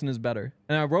Russell Wilson is better.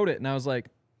 And I wrote it and I was like,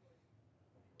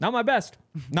 not my best.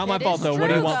 Not my fault, though. What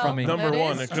do you want from me? Number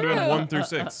one. It could have been 1 through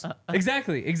 6.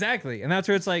 Exactly. And that's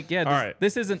where it's like,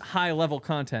 this isn't high-level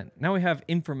content. Now we have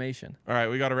information. All right,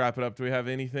 we got to wrap it up. Do we have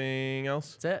anything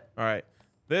else? That's it. All right.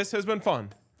 This has been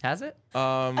fun. Has it?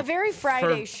 A very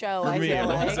Friday show, I feel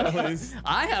like.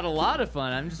 I had a lot of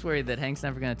fun. I'm just worried that Hank's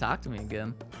never going to talk to me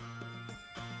again.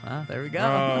 Well, there we go.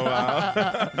 Oh,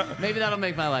 wow. Maybe that'll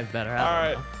make my life better. All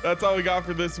right. That's all we got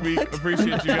for this week.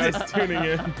 Appreciate you guys tuning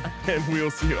in, and we'll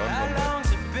see you on Monday. How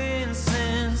long's it been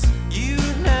since you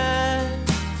and I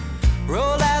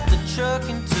rolled out the truck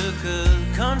and took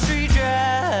a country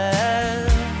drive?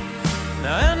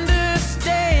 Now I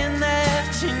understand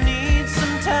that you need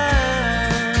some time.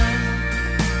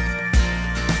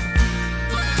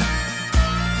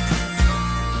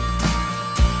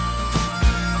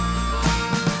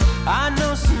 I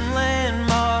know some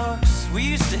landmarks we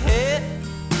used to hit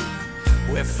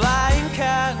where flying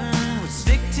cotton would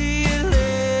stick to your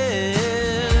lips.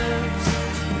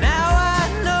 Now I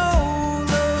know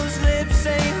those lips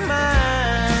ain't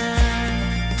mine.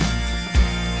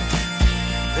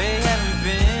 They haven't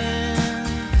been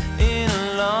in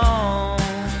a long,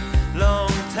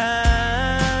 long time.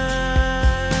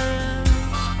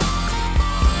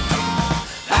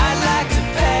 I'd like to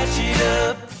patch it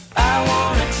up. I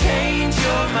wanna change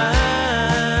your mind.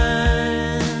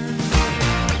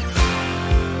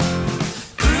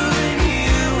 Proving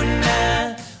you and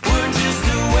I were just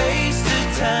a waste of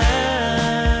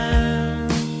time.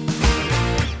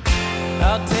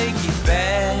 I'll take you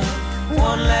back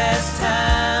one last time.